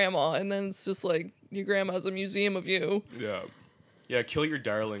your grandma, and then it's just like your grandma has a museum of you. Yeah. Yeah, kill your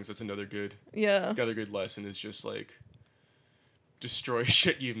darlings. That's another good Yeah. lesson is just like destroy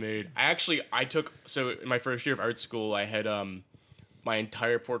shit you've made. I took so in my first year of art school, I had my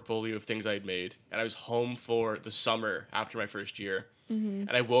entire portfolio of things I had made, and I was home for the summer after my first year.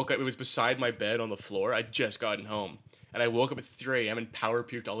 And I woke up, it was beside my bed on the floor. I'd just gotten home. And I woke up at 3 a.m. and power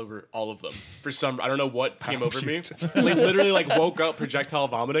puked all over all of them. I don't know what came over me. Like literally like woke up projectile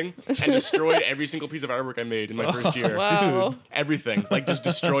vomiting and destroyed every single piece of artwork I made in my first year. Wow. Everything. Like just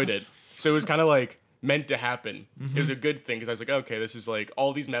destroyed it. So it was kind of like meant to happen. It was a good thing because I was like, okay, this is like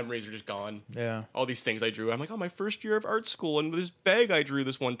all these memories are just gone. Yeah. All these things I drew. I'm like, oh, my first year of art school, and this bag I drew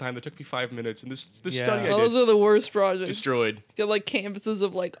this one time that took me 5 minutes, and this Yeah. study I Those did are the worst projects. destroyed. Get like canvases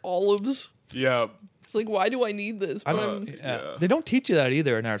of like olives. Yeah. It's like, why do I need this? I But don't, I'm- Yeah. They don't teach you that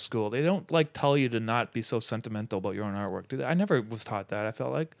either in art school. They don't like tell you to not be so sentimental about your own artwork. Do they? I never was taught that. I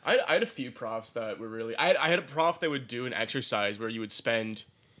felt like I had a few profs that were really. I had a prof that would do an exercise where you would spend.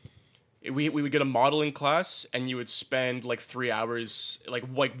 We would get a modeling class, and you would spend like 3 hours, like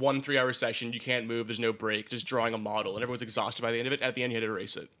 1 3-hour session. You can't move. There's no break. Just drawing a model, and everyone's exhausted by the end of it. At the end, you had to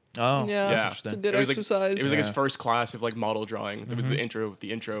erase it. oh Yeah. that's Yeah. It's a interesting. good It was exercise. It was like his Yeah. first class of like model drawing. That was the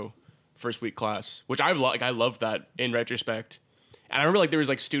intro first week class, which I loved that in retrospect. And I remember like there was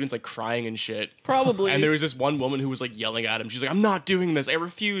like students like crying and shit. Probably. And there was this one woman who was like yelling at him. She's like, "I'm not doing this. I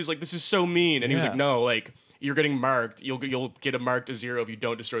refuse. Like this is so mean." And he was Yeah. like, "No, like you're getting marked. You'll get a marked a 0 if you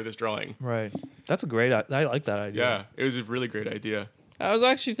don't destroy this drawing." Right. That's a great. I like that idea. Yeah, it was a really great idea. I was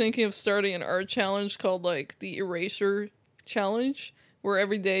actually thinking of starting an art challenge called like the Eraser Challenge, where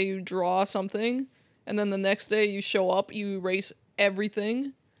every day you draw something, and then the next day you show up, you erase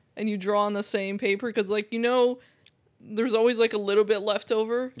everything, and you draw on the same paper. Because like there's always like a little bit left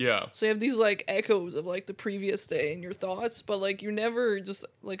over. Yeah. So you have these like echoes of like the previous day in your thoughts, but like you're never just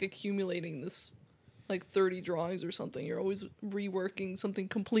like accumulating this like 30 drawings or something. You're always reworking something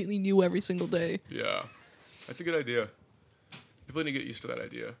completely new every single day. Yeah. That's a good idea. People need to get used to that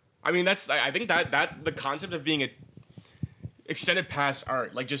idea. I mean, I think that the concept of being extended past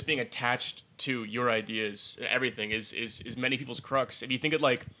art, like just being attached to your ideas and everything is many people's crux. If you think it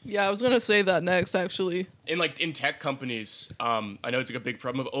like Yeah, I was gonna say that next, actually. in tech companies, I know it's like a big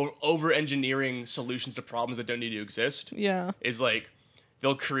problem of over engineering solutions to problems that don't need to exist. Yeah. Is like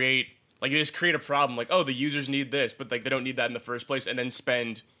they'll create like they just create a problem like, oh, the users need this, but like they don't need that in the first place, and then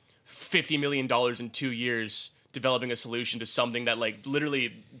spend $50 million in 2 years developing a solution to something that like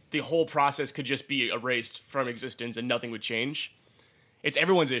literally the whole process could just be erased from existence and nothing would change. It's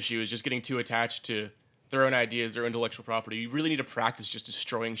everyone's issue is just getting too attached to their own ideas, their intellectual property. You really need to practice just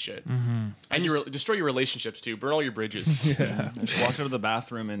destroying shit. And destroy your relationships too. Burn all your bridges. I just walked out of the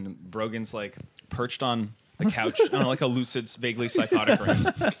bathroom and Brogan's like perched on the couch. I don't know, like a lucid, vaguely psychotic ring.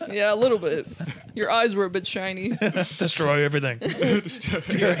 Yeah, a little bit. Your eyes were a bit shiny. Destroy everything.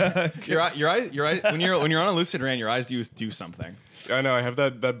 Your eye. When you're on a lucid ring, your eyes do something. I know. I have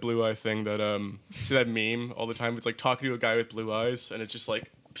that blue eye thing that see that meme all the time. It's like talking to a guy with blue eyes, and it's just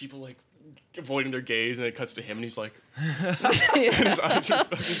like people like avoiding their gaze, and it cuts to him, and he's like, his eyes are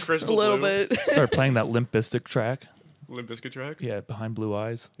fucking crystal A little blue. bit. Start playing that Limp Bizkit track. Limp Bizkit track. Yeah, Behind Blue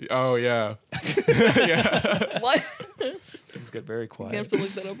Eyes. Oh yeah. What? Things get very You quiet. have to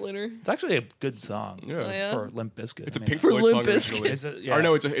look that up later. It's actually a good song Yeah. Oh, yeah? for Limp Bizkit. It's a I mean, Pink For Floyd Limp song originally. Bizkit. Is it? Yeah. Or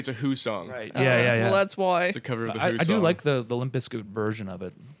no, it's a Who song. Right. Oh, Yeah. Well, that's why. It's a cover of the Who I song. do like the Limp Bizkit version of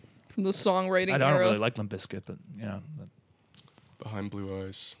it. From the songwriting I don't era. really like Limp Bizkit, but you know. Behind Blue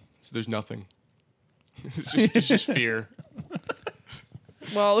Eyes. So there's nothing. it's just fear.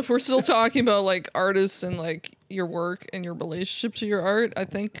 Well, if we're still talking about like artists and like your work and your relationship to your art, I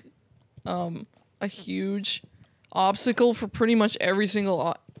think a huge obstacle for pretty much every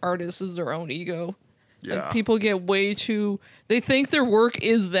single artist is their own ego. Yeah. Like people get way too, they think their work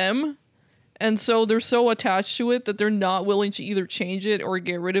is them, and so they're so attached to it that they're not willing to either change it or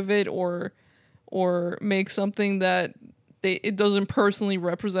get rid of it or make something that it doesn't personally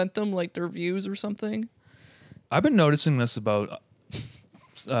represent them, like their views or something. I've been noticing this about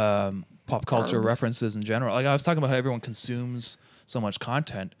pop culture references in general. Like I was talking about how everyone consumes so much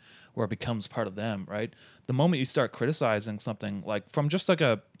content where it becomes part of them, right? The moment you start criticizing something, like from just like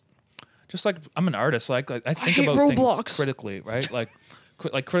I'm an artist, like I think hate about Roblox. things critically, right? Like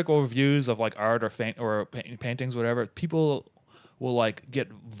critical reviews of like art or paintings, whatever. People will like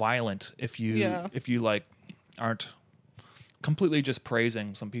get violent if you like aren't completely just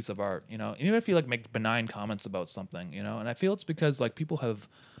praising some piece of art, you know, even if you like make benign comments about something, you know. And I feel it's because like people have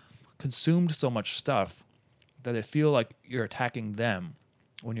consumed so much stuff that they feel like you're attacking them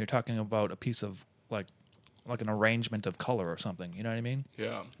when you're talking about a piece of like an arrangement of color or something, you know what I mean?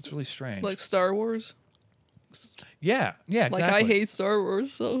 Yeah. It's really strange. Like Star Wars. yeah, exactly. Like I hate Star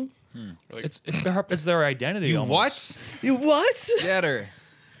Wars, so. Like, it's their identity. You almost. what? You what? Get her.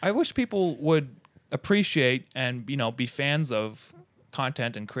 I wish people would appreciate and be fans of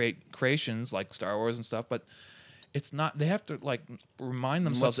content and creations like Star Wars and stuff, but it's not. They have to like remind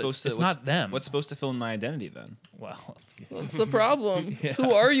themselves it's not them. What's supposed to fill in my identity then? Well, That's the problem. Yeah.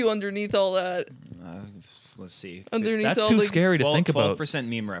 Who are you underneath all that? Let's see. Underneath that's all too the scary to think about. 12%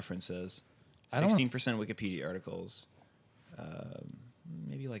 meme references, I don't know. 16% Wikipedia articles,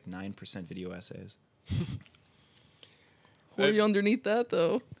 maybe like 9% video essays. Who are you underneath that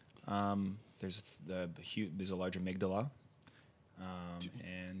though? There's a large amygdala,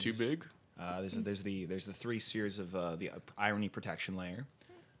 and too big? there's the 3 spheres of the irony protection layer.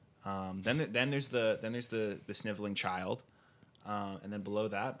 Then there's the sniveling child, and then below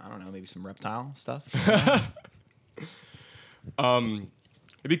that, I don't know, maybe some reptile stuff.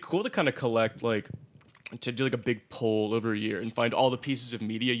 It'd be cool to kind of collect like to do like a big poll over a year and find all the pieces of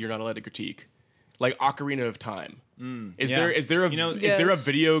media you're not allowed to critique, like Ocarina of Time. Is Yeah. there a Yes.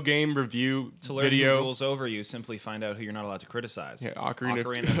 video game review To learn video? who rules over you, simply find out who you're not allowed to criticize. Yeah,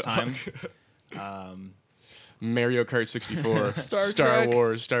 Ocarina of Time. Mario Kart 64, Star Star Trek.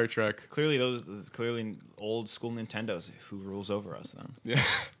 Wars, Star Trek. Clearly old school Nintendo's who rules over us then. Yeah.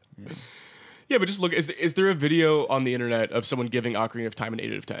 Yeah, but just look. Is there a video on the internet of someone giving Ocarina of Time an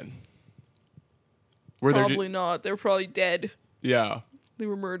 8 out of 10? Where they're Probably not. They're probably dead. yeah, They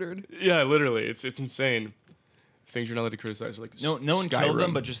were murdered. yeah, literally, it's insane. Things you're not allowed to criticize, like No one killed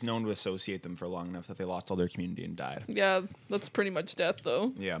them, Skyrim. but just known to associate them for long enough that they lost all their community and died. Yeah, that's pretty much death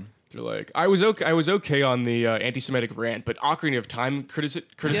though. Yeah. They're like, I was okay on the anti-Semitic rant, but Ocarina of Time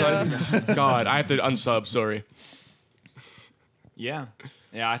criticizing. God, I have to unsub. Sorry. Yeah.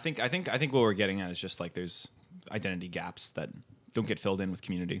 Yeah, I think what we're getting at is just like there's identity gaps that don't get filled in with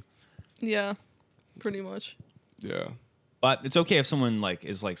community. Yeah, pretty much. Yeah, But it's okay if someone like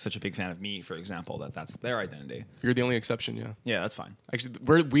is like such a big fan of me, for example, that's their identity. you're the only exception. Yeah, Yeah, that's fine. actually,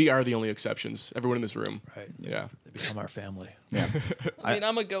 we are the only exceptions. Everyone in this room. Right. Yeah. They become our family. Yeah. I mean,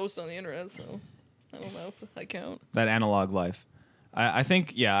 I'm a ghost on the internet, so I don't know if I count. That analog life. I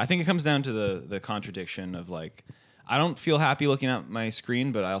think it comes down to the contradiction of like, I don't feel happy looking at my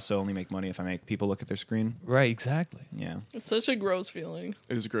screen, but I also only make money if I make people look at their screen. Right, exactly. Yeah. It's such a gross feeling.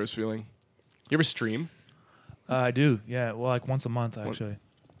 It is a gross feeling. You ever stream? I do, yeah. Well, like once a month, actually.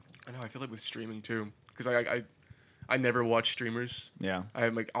 I know. I feel like with streaming too, because I never watch streamers. Yeah.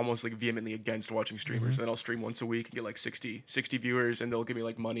 I'm like almost like vehemently against watching streamers. And then I'll stream once a week and get like 60 viewers, and they'll give me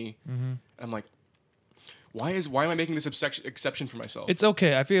like money. I'm like, why am I making this exception for myself? It's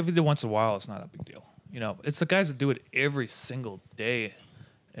okay. I feel if you do once in a while, it's not a big deal. You know, it's the guys that do it every single day.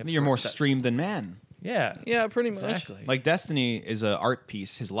 You're more streamed than man. Yeah. Yeah, pretty much. Exactly. Like Destiny is an art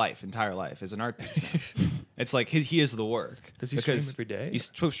piece. His entire life is an art piece. Now. It's like he is the work. Does he stream every day? He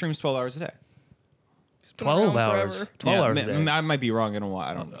streams 12 hours a day. 12 hours. forever. 12 hours a day. I might be wrong.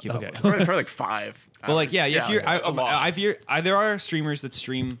 I don't keep Okay. up. probably like 5. But like, yeah, if you're, a lot. there are streamers that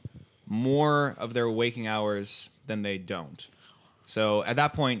stream more of their waking hours than they don't. So at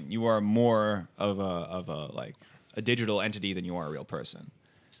that point, you are more of a digital entity than you are a real person.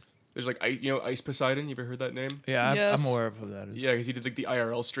 There's like Ice Poseidon. You ever heard that name? Yeah, Yes. I'm aware of who that is. Yeah, because he did like the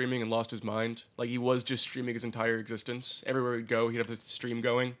IRL streaming and lost his mind. Like he was just streaming his entire existence. Everywhere he'd go, he'd have the stream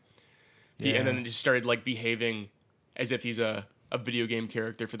going. Yeah. And then he just started like behaving as if he's a video game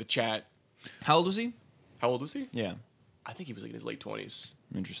character for the chat. How old was he? How old was he? Yeah. I think he was like in his late 20s.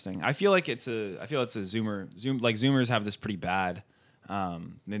 Interesting. I feel it's a Zoomer. Zoomers have this pretty bad,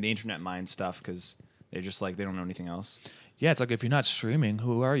 the internet mind stuff because they're just like they don't know anything else. Yeah, it's like if you're not streaming,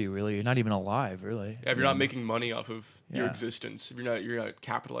 who are you really? You're not even alive, really. Yeah, if you're not making money off of your Yeah. existence, if you're not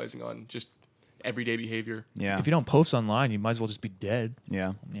capitalizing on just everyday behavior. Yeah. If you don't post online, you might as well just be dead.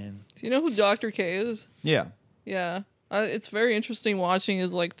 Yeah. Man. Do you know who Dr. K is? Yeah. Yeah. It's very interesting watching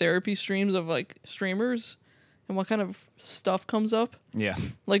his like therapy streams of like streamers and what kind of stuff comes up. Yeah.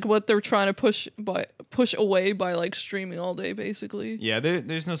 Like what they're trying to push away by like streaming all day basically. Yeah.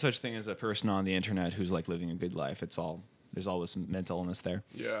 There's no such thing as a person on the internet who's like living a good life. There's always some mental illness there.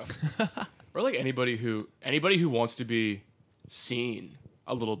 Yeah. Or like anybody who wants to be seen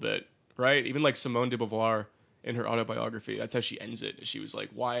a little bit, right? Even like Simone de Beauvoir in her autobiography, that's how she ends it. She was like,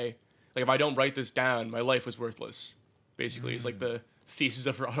 why, like if I don't write this down, my life was worthless. Basically, it's like the thesis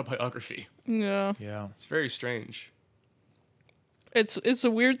of her autobiography. Yeah. Yeah. It's very strange. It's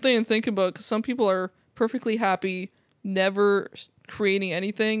a weird thing to think about because some people are perfectly happy never creating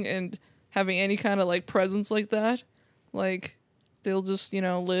anything and having any kind of like presence like that. Like they'll just,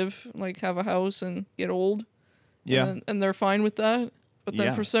 live, like have a house and get old. Yeah. And they're fine with that. But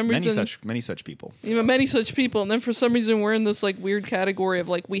then for some many reason such people. many such people, and then for some reason we're in this like weird category of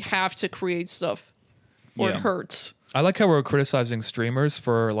like we have to create stuff or Yeah. it hurts. I like how we're criticizing streamers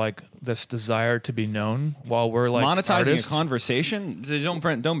for like this desire to be known while we're like Monetizing artists. a conversation.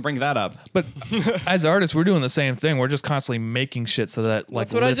 Don't bring that up. But as artists, we're doing the same thing. We're just constantly making shit so that like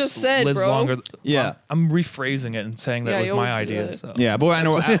That's what I just said, lives bro. longer. Yeah. Well, I'm rephrasing it and saying that Yeah, was you my always do idea. that. So. Yeah, but I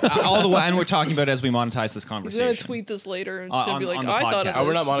know all the way, and we're talking about it as we monetize this He's conversation. gonna tweet this later and it's gonna be like, on the I thought podcast. it Oh, was.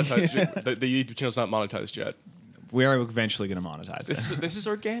 we're not monetized yet. The YouTube channel's not monetized yet. We are eventually going to monetize it. This is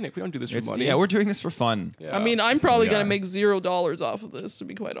organic. We don't do this for money. Yeah, we're doing this for fun. Yeah. I mean, I'm probably We gonna are. make $0 off of this, to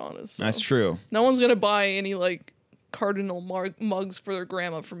be quite honest. So. That's true. No one's gonna buy any like cardinal mugs for their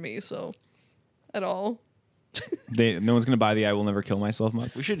grandma from me, so at all. No one's going to buy the "I will never kill myself"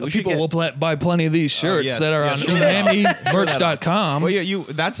 mug. We should. People will buy plenty of these shirts yes. that are Yeah, on sure that umamimerch.com. Well, yeah,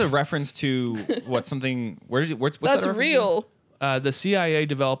 that's a reference to what something. What's That's that reference to? real. The CIA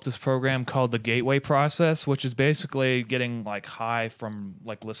developed this program called the Gateway Process, which is basically getting like high from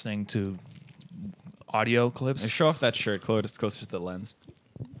like listening to audio clips. Show off that shirt, It's closer to the lens.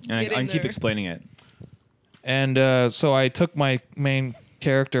 And I Get in can keep there. explaining it. And so I took my main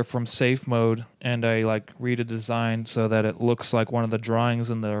character from safe mode and I like read a design so that it looks like one of the drawings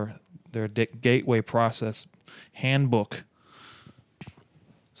in their Gateway Process handbook.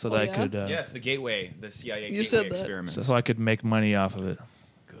 So that I yeah? could Yes, the gateway, the CIA You gateway said that. experiments. so I could make money off of it.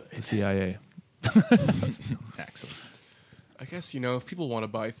 Good. The CIA. Excellent. I guess, if people want to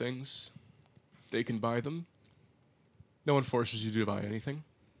buy things, they can buy them. No one forces you to buy anything.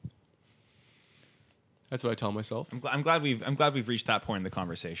 That's what I tell myself. I'm glad we've reached that point in the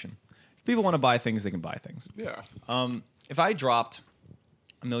conversation. If people want to buy things, they can buy things. Yeah. If I dropped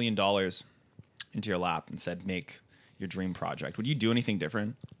 $1 million into your lap and said, "Make your dream project," would you do anything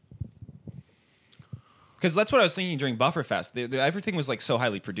different? Because that's what I was thinking during Bufferfest. Everything was like so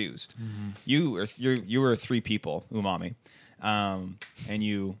highly produced. Mm-hmm. You were 3 people, Umami, and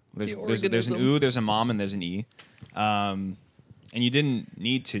there's an organism. U, there's a mom, and there's an E, and you didn't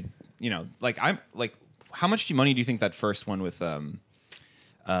need to, how much money do you think that first one with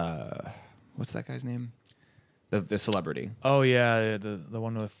what's that guy's name? The celebrity. Oh yeah, the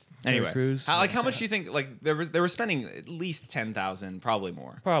one with Terry Anyway, Crews. how much do you think? Like they were spending at least 10,000, probably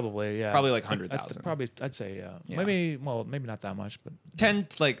more. Probably, yeah. Probably like 100,000. Probably, I'd say, yeah. Yeah. Maybe not that much, but 10,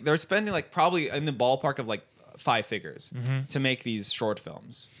 like they're spending like probably in the ballpark of like 5 figures to make these short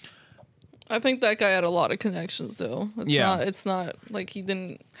films. I think that guy had a lot of connections, though. It's not like he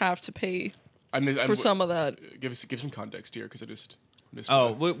didn't have to pay for some of that. Give some context here, because I just missed.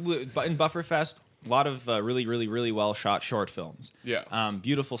 Oh, but in Bufferfest, a lot of really, really, really well shot short films. Yeah.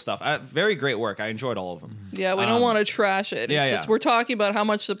 Beautiful stuff. Very great work. I enjoyed all of them. Yeah, we don't want to trash it. yeah, It's just we're talking about how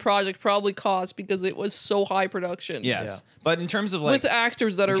much the project probably cost because it was so high production. Yes. Yeah. But in terms of like with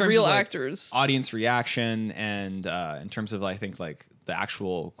actors that in are terms real of, like, actors. audience reaction, and in terms of I think like the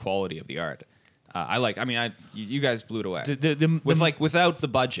actual quality of the art, you guys blew it away. Without the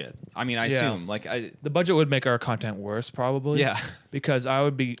budget. I mean, I assume the budget would make our content worse, probably. Yeah. Because I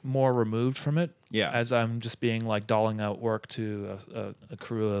would be more removed from it. Yeah. As I'm just being like doling out work to a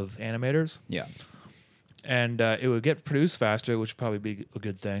crew of animators. Yeah. And it would get produced faster, which would probably be a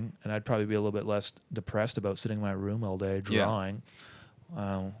good thing. And I'd probably be a little bit less depressed about sitting in my room all day drawing.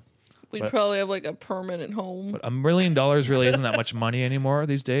 We'd probably have like a permanent home. But $1 million really isn't that much money anymore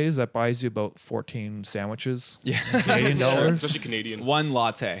these days. That buys you about 14 sandwiches. Yeah. Canadian dollars. Such a Canadian. One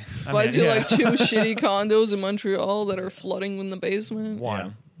latte. Buys you like 2 shitty condos in Montreal that are flooding in the basement.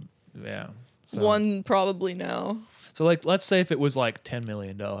 One. Yeah. So, One probably now. So like, let's say if it was like $10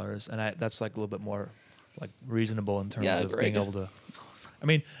 million, and that's like a little bit more like reasonable in terms of being able to. I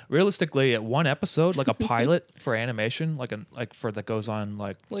mean, realistically, at one episode, like a pilot for animation, that goes on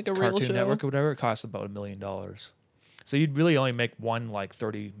like a real Cartoon show. Network or whatever, it costs about $1 million. So you'd really only make one like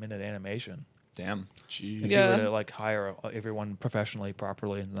 30-minute animation. Damn. Jeez. If you were to like hire everyone professionally,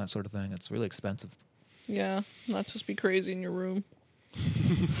 properly, and that sort of thing, it's really expensive. Yeah, not just be crazy in your room.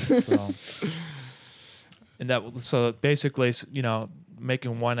 So, so basically,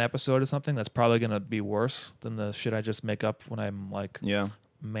 making one episode of something that's probably gonna be worse than the shit I just make up when I'm like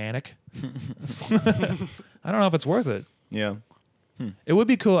manic. I don't know if it's worth it. Yeah. It would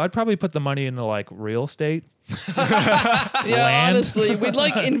be cool. I'd probably put the money into like real estate. Yeah, Land. honestly, we'd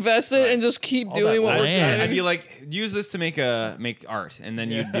like invest it and just keep All doing that what we're land. doing. I'd be like, use this to make art, and then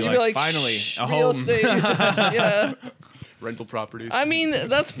you'd be You'd like, finally, a real home. estate. Yeah. Rental properties. I mean,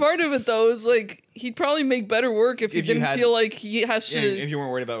 that's part of it, though. Is like he'd probably make better work if he didn't feel like he has to. If you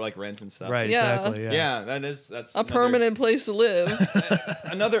weren't worried about like rent and stuff. Right. Yeah. Exactly. Yeah. Yeah, that's a permanent place to live.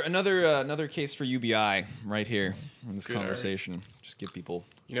 another case for UBI right here in this Good art. conversation. Just give people.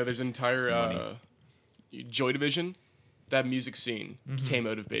 There's an entire Joy Division. That music scene came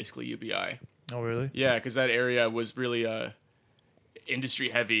out of basically UBI. Oh, really? Yeah, because that area was really industry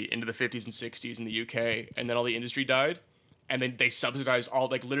heavy into the 50s and 60s in the UK, and then all the industry died, and then they subsidized all,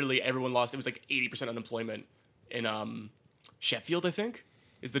 like literally everyone lost. It was like 80% unemployment in Sheffield, I think,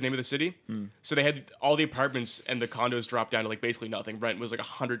 is the name of the city. So they had all the apartments and the condos dropped down to like basically nothing. Rent was like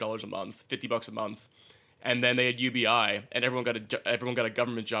 $100 a month, $50 a month. And then they had UBI, and everyone got a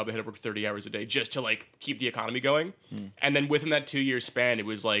government job. They had to work 30 hours a day just to like keep the economy going. And then within that 2-year span, it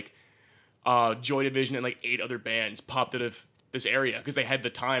was like Joy Division and like 8 other bands popped out of this area because they had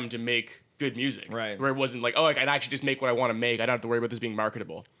the time to make good music. Right. Where it wasn't like, I can actually just make what I want to make. I don't have to worry about this being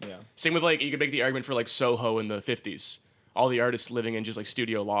marketable. Yeah. Same with like, you could make the argument for like Soho in the 50s. All the artists living in just like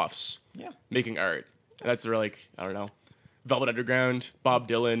studio lofts. Yeah. Making art. And that's where like, I don't know, Velvet Underground, Bob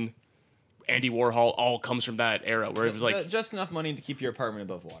Dylan, Andy Warhol all comes from that era where it was like just enough money to keep your apartment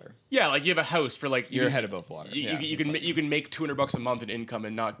above water. Yeah, like you have a house for like your head above water. You can make $200 a month in income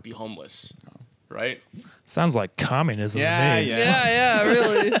and not be homeless, right? Sounds like communism. to me. Yeah,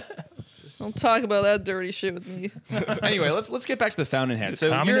 really. Just don't talk about that dirty shit with me. Anyway, let's get back to the Fountainhead.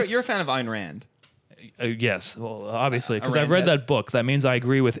 So you're a fan of Ayn Rand. Yes, well, obviously, because I've read that book. That means I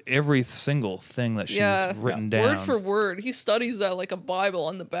agree with every single thing that she's written down. Word for word. He studies that like a Bible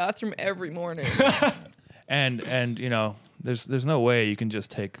in the bathroom every morning. and there's no way you can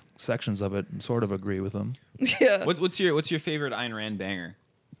just take sections of it and sort of agree with them. Yeah. What's your favorite Ayn Rand banger?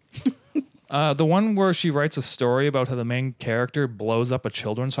 The one where she writes a story about how the main character blows up a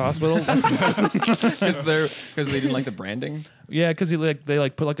children's hospital. Because they didn't like the branding. Yeah, because they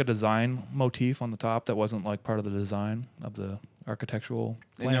put like a design motif on the top that wasn't like part of the design of the architectural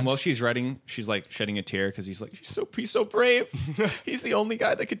plans. And then while she's writing, she's like shedding a tear because he's so brave. He's the only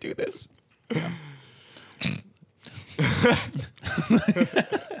guy that could do this. Yeah.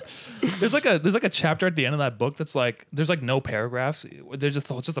 There's like a chapter at the end of that book that's like there's like no paragraphs. There's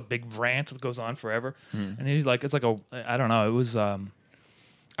just a big rant that goes on forever. And he's like, it's like I don't know. It was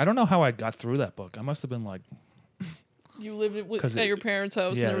I don't know how I got through that book. I must have been like, You lived at 'Cause at it- your parents'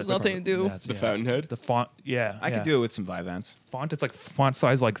 house, yeah, and there was that's nothing to do. that's- The yeah. Fountainhead. The font, yeah. I could do it with some Vyvanse. Font. It's like font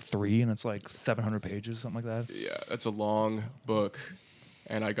size like 3, and it's like 700 pages, something like that. Yeah, that's a long book,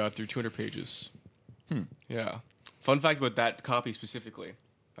 and I got through 200 pages. Yeah. Fun fact about that copy specifically.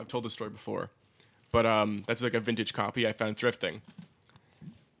 I've told this story before, but that's like a vintage copy I found thrifting.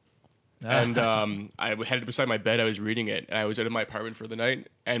 And I had it beside my bed. I was reading it, and I was out of my apartment for the night.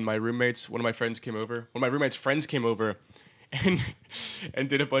 And my roommates, one of my friends came over. One of my roommates' friends came over, and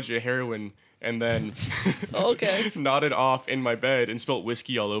did a bunch of heroin, and then Okay. nodded off in my bed and spilt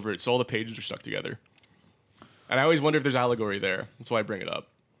whiskey all over it. So all the pages are stuck together. And I always wonder if there's allegory there. That's why I bring it up.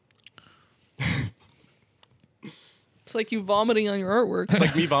 It's like you vomiting on your artwork. It's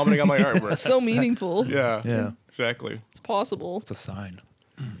like me vomiting on my artwork. so meaningful. Yeah. Yeah. Exactly. It's possible. It's a sign.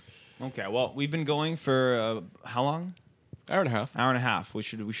 Okay, well, we've been going for how long? Hour and a half. Hour and a half. We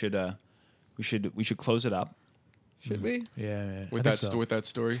should close it up. Should we? Yeah. With I that think so. with that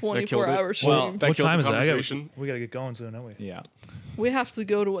story. 24 that hour killed it. stream. Well, That What killed time the is it? conversation. We gotta get going soon, don't we? Yeah. We have to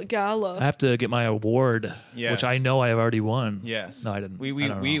go to a gala. I have to get my award, Yes. which I know I have already won. Yes. No, I didn't. We I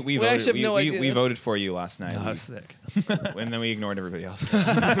don't we know. we We voted. actually have no we idea. voted for you last night. Oh, We- sick. and then we ignored everybody else.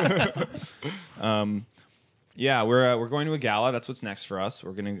 Yeah, we're going to a gala. That's what's next for us.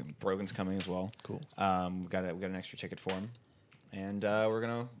 Brogan's coming as well. Cool. We got an extra ticket for him, and we're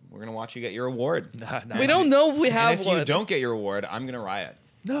gonna watch you get your award. We don't know if we And have if one. you don't get your award, I'm gonna riot.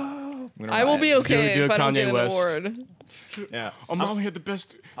 No. I'm gonna I will riot. be okay Do if a I don't Kanye get an West. award. Yeah, Umami had the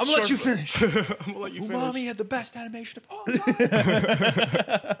best. I'm gonna let you short- finish. I'm gonna let you finish. Umami had the best animation of all time.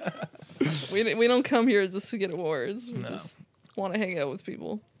 We don't come here just to get awards. We just want to hang out with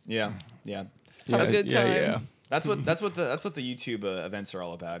people. Yeah. Have a good time. Yeah. That's what the YouTube events are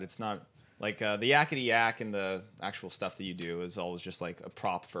all about. It's not like the yakety yak and the actual stuff that you do is always just like a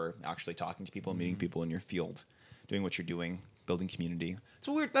prop for actually talking to people and meeting people in your field, doing what you're doing, building community.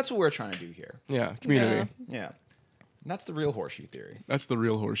 That's what we're trying to do here. Yeah. Community. Yeah, and that's the real horseshoe theory. That's the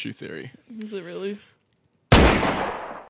real horseshoe theory. Is it really?